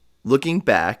 Looking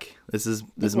back, this is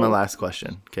my last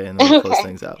question, okay, and then we'll close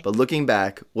things out. But looking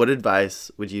back, what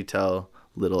advice would you tell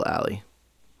little Allie?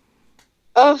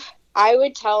 Oh, I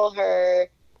would tell her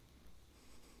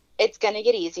it's gonna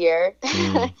get easier.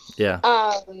 Yeah.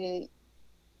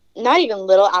 Not even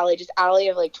little Allie, just Allie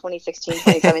of like 2016,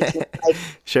 2017. Like,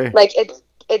 sure. Like,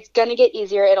 it's gonna get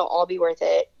easier. It'll all be worth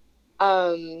it.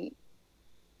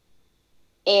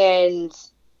 And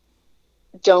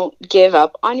don't give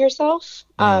up on yourself.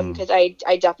 Because I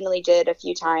definitely did a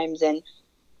few times and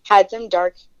had some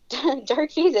dark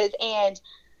phases. And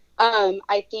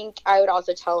I think I would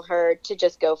also tell her to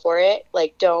just go for it.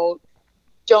 Like, don't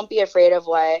be afraid of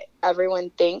what everyone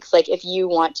thinks. Like, if you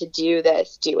want to do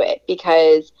this, do it,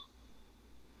 because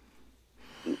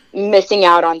missing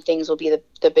out on things will be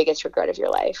the biggest regret of your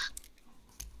life.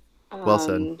 Well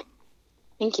said.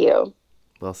 Thank you.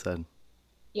 Well said.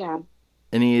 Yeah.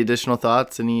 Any additional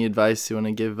thoughts? Any advice you want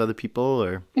to give other people,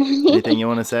 or anything you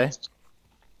want to say?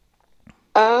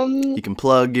 You can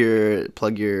plug your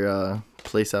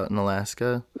place out in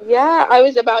Alaska. Yeah, I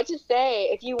was about to say,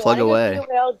 if you want to go see a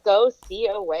whale, go see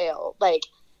a whale. Like,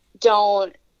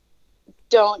 don't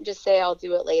just say I'll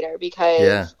do it later,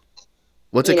 because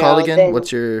what's it called again?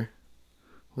 What's your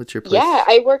place? Yeah,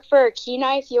 I work for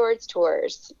Kenai Fjords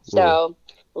Tours. So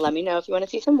let me know if you want to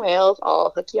see some whales.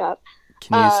 I'll hook you up.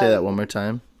 Can you say that one more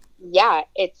time? Yeah,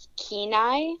 it's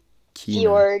Kenai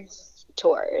Fjords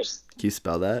Tours. Can you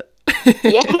spell that?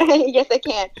 Yeah, yes I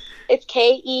can. It's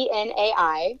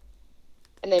Kenai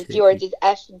And then Fjords is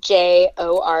FJORDS.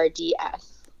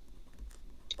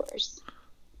 Tours.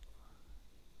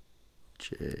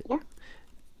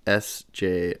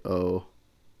 SJORJS.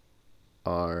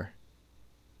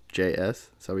 Is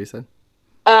that what you said?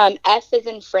 S is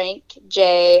in Frank,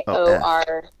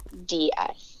 JORDS.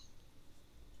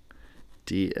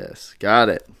 DS. Got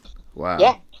it. Wow.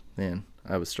 Yeah. Man,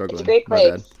 I was struggling. It's a great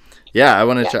place. Yeah, I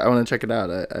want to. I want to check it out.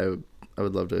 I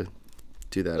would love to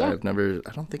do that. Yeah.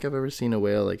 I don't think I've ever seen a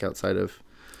whale like outside of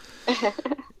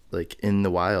like in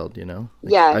the wild. You know.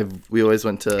 Like, yeah. We always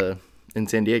went to in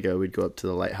San Diego. We'd go up to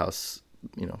the lighthouse,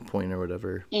 point or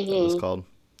whatever that was called,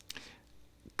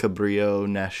 Cabrillo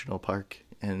National Park,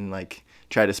 and like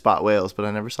try to spot whales, but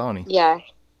I never saw any. Yeah.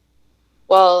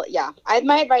 Well, yeah.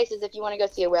 My advice is if you want to go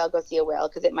see a whale, go see a whale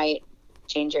because it might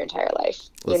change your entire life.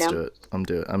 Let's do it. I'm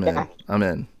in. I'm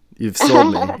in. You've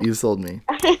sold me. You've sold me.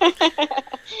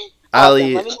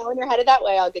 Allie, let me know when you're headed that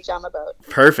way. I'll get you on my boat.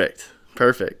 Perfect.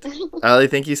 Allie,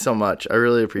 thank you so much. I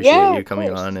really appreciate you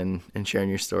coming on and sharing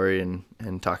your story and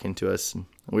talking to us.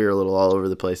 We were a little all over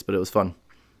the place, but it was fun.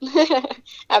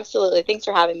 Absolutely. Thanks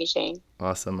for having me, Shane.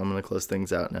 Awesome. I'm going to close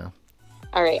things out now.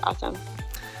 All right. Awesome.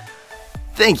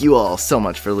 Thank you all so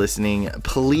much for listening.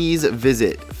 Please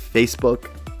visit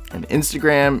Facebook and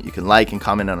Instagram. You can like and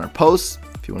comment on our posts.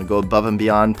 If you want to go above and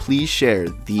beyond, please share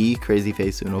the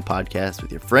CrazyFaceUno podcast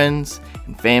with your friends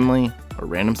and family or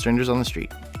random strangers on the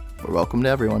street. We're welcome to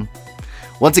everyone.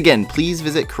 Once again, please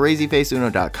visit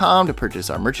CrazyFaceUno.com to purchase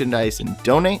our merchandise and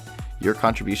donate. Your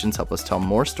contributions help us tell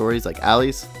more stories like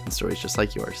Allie's and stories just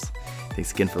like yours.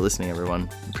 Thanks again for listening, everyone.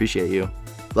 Appreciate you.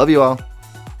 Love you all.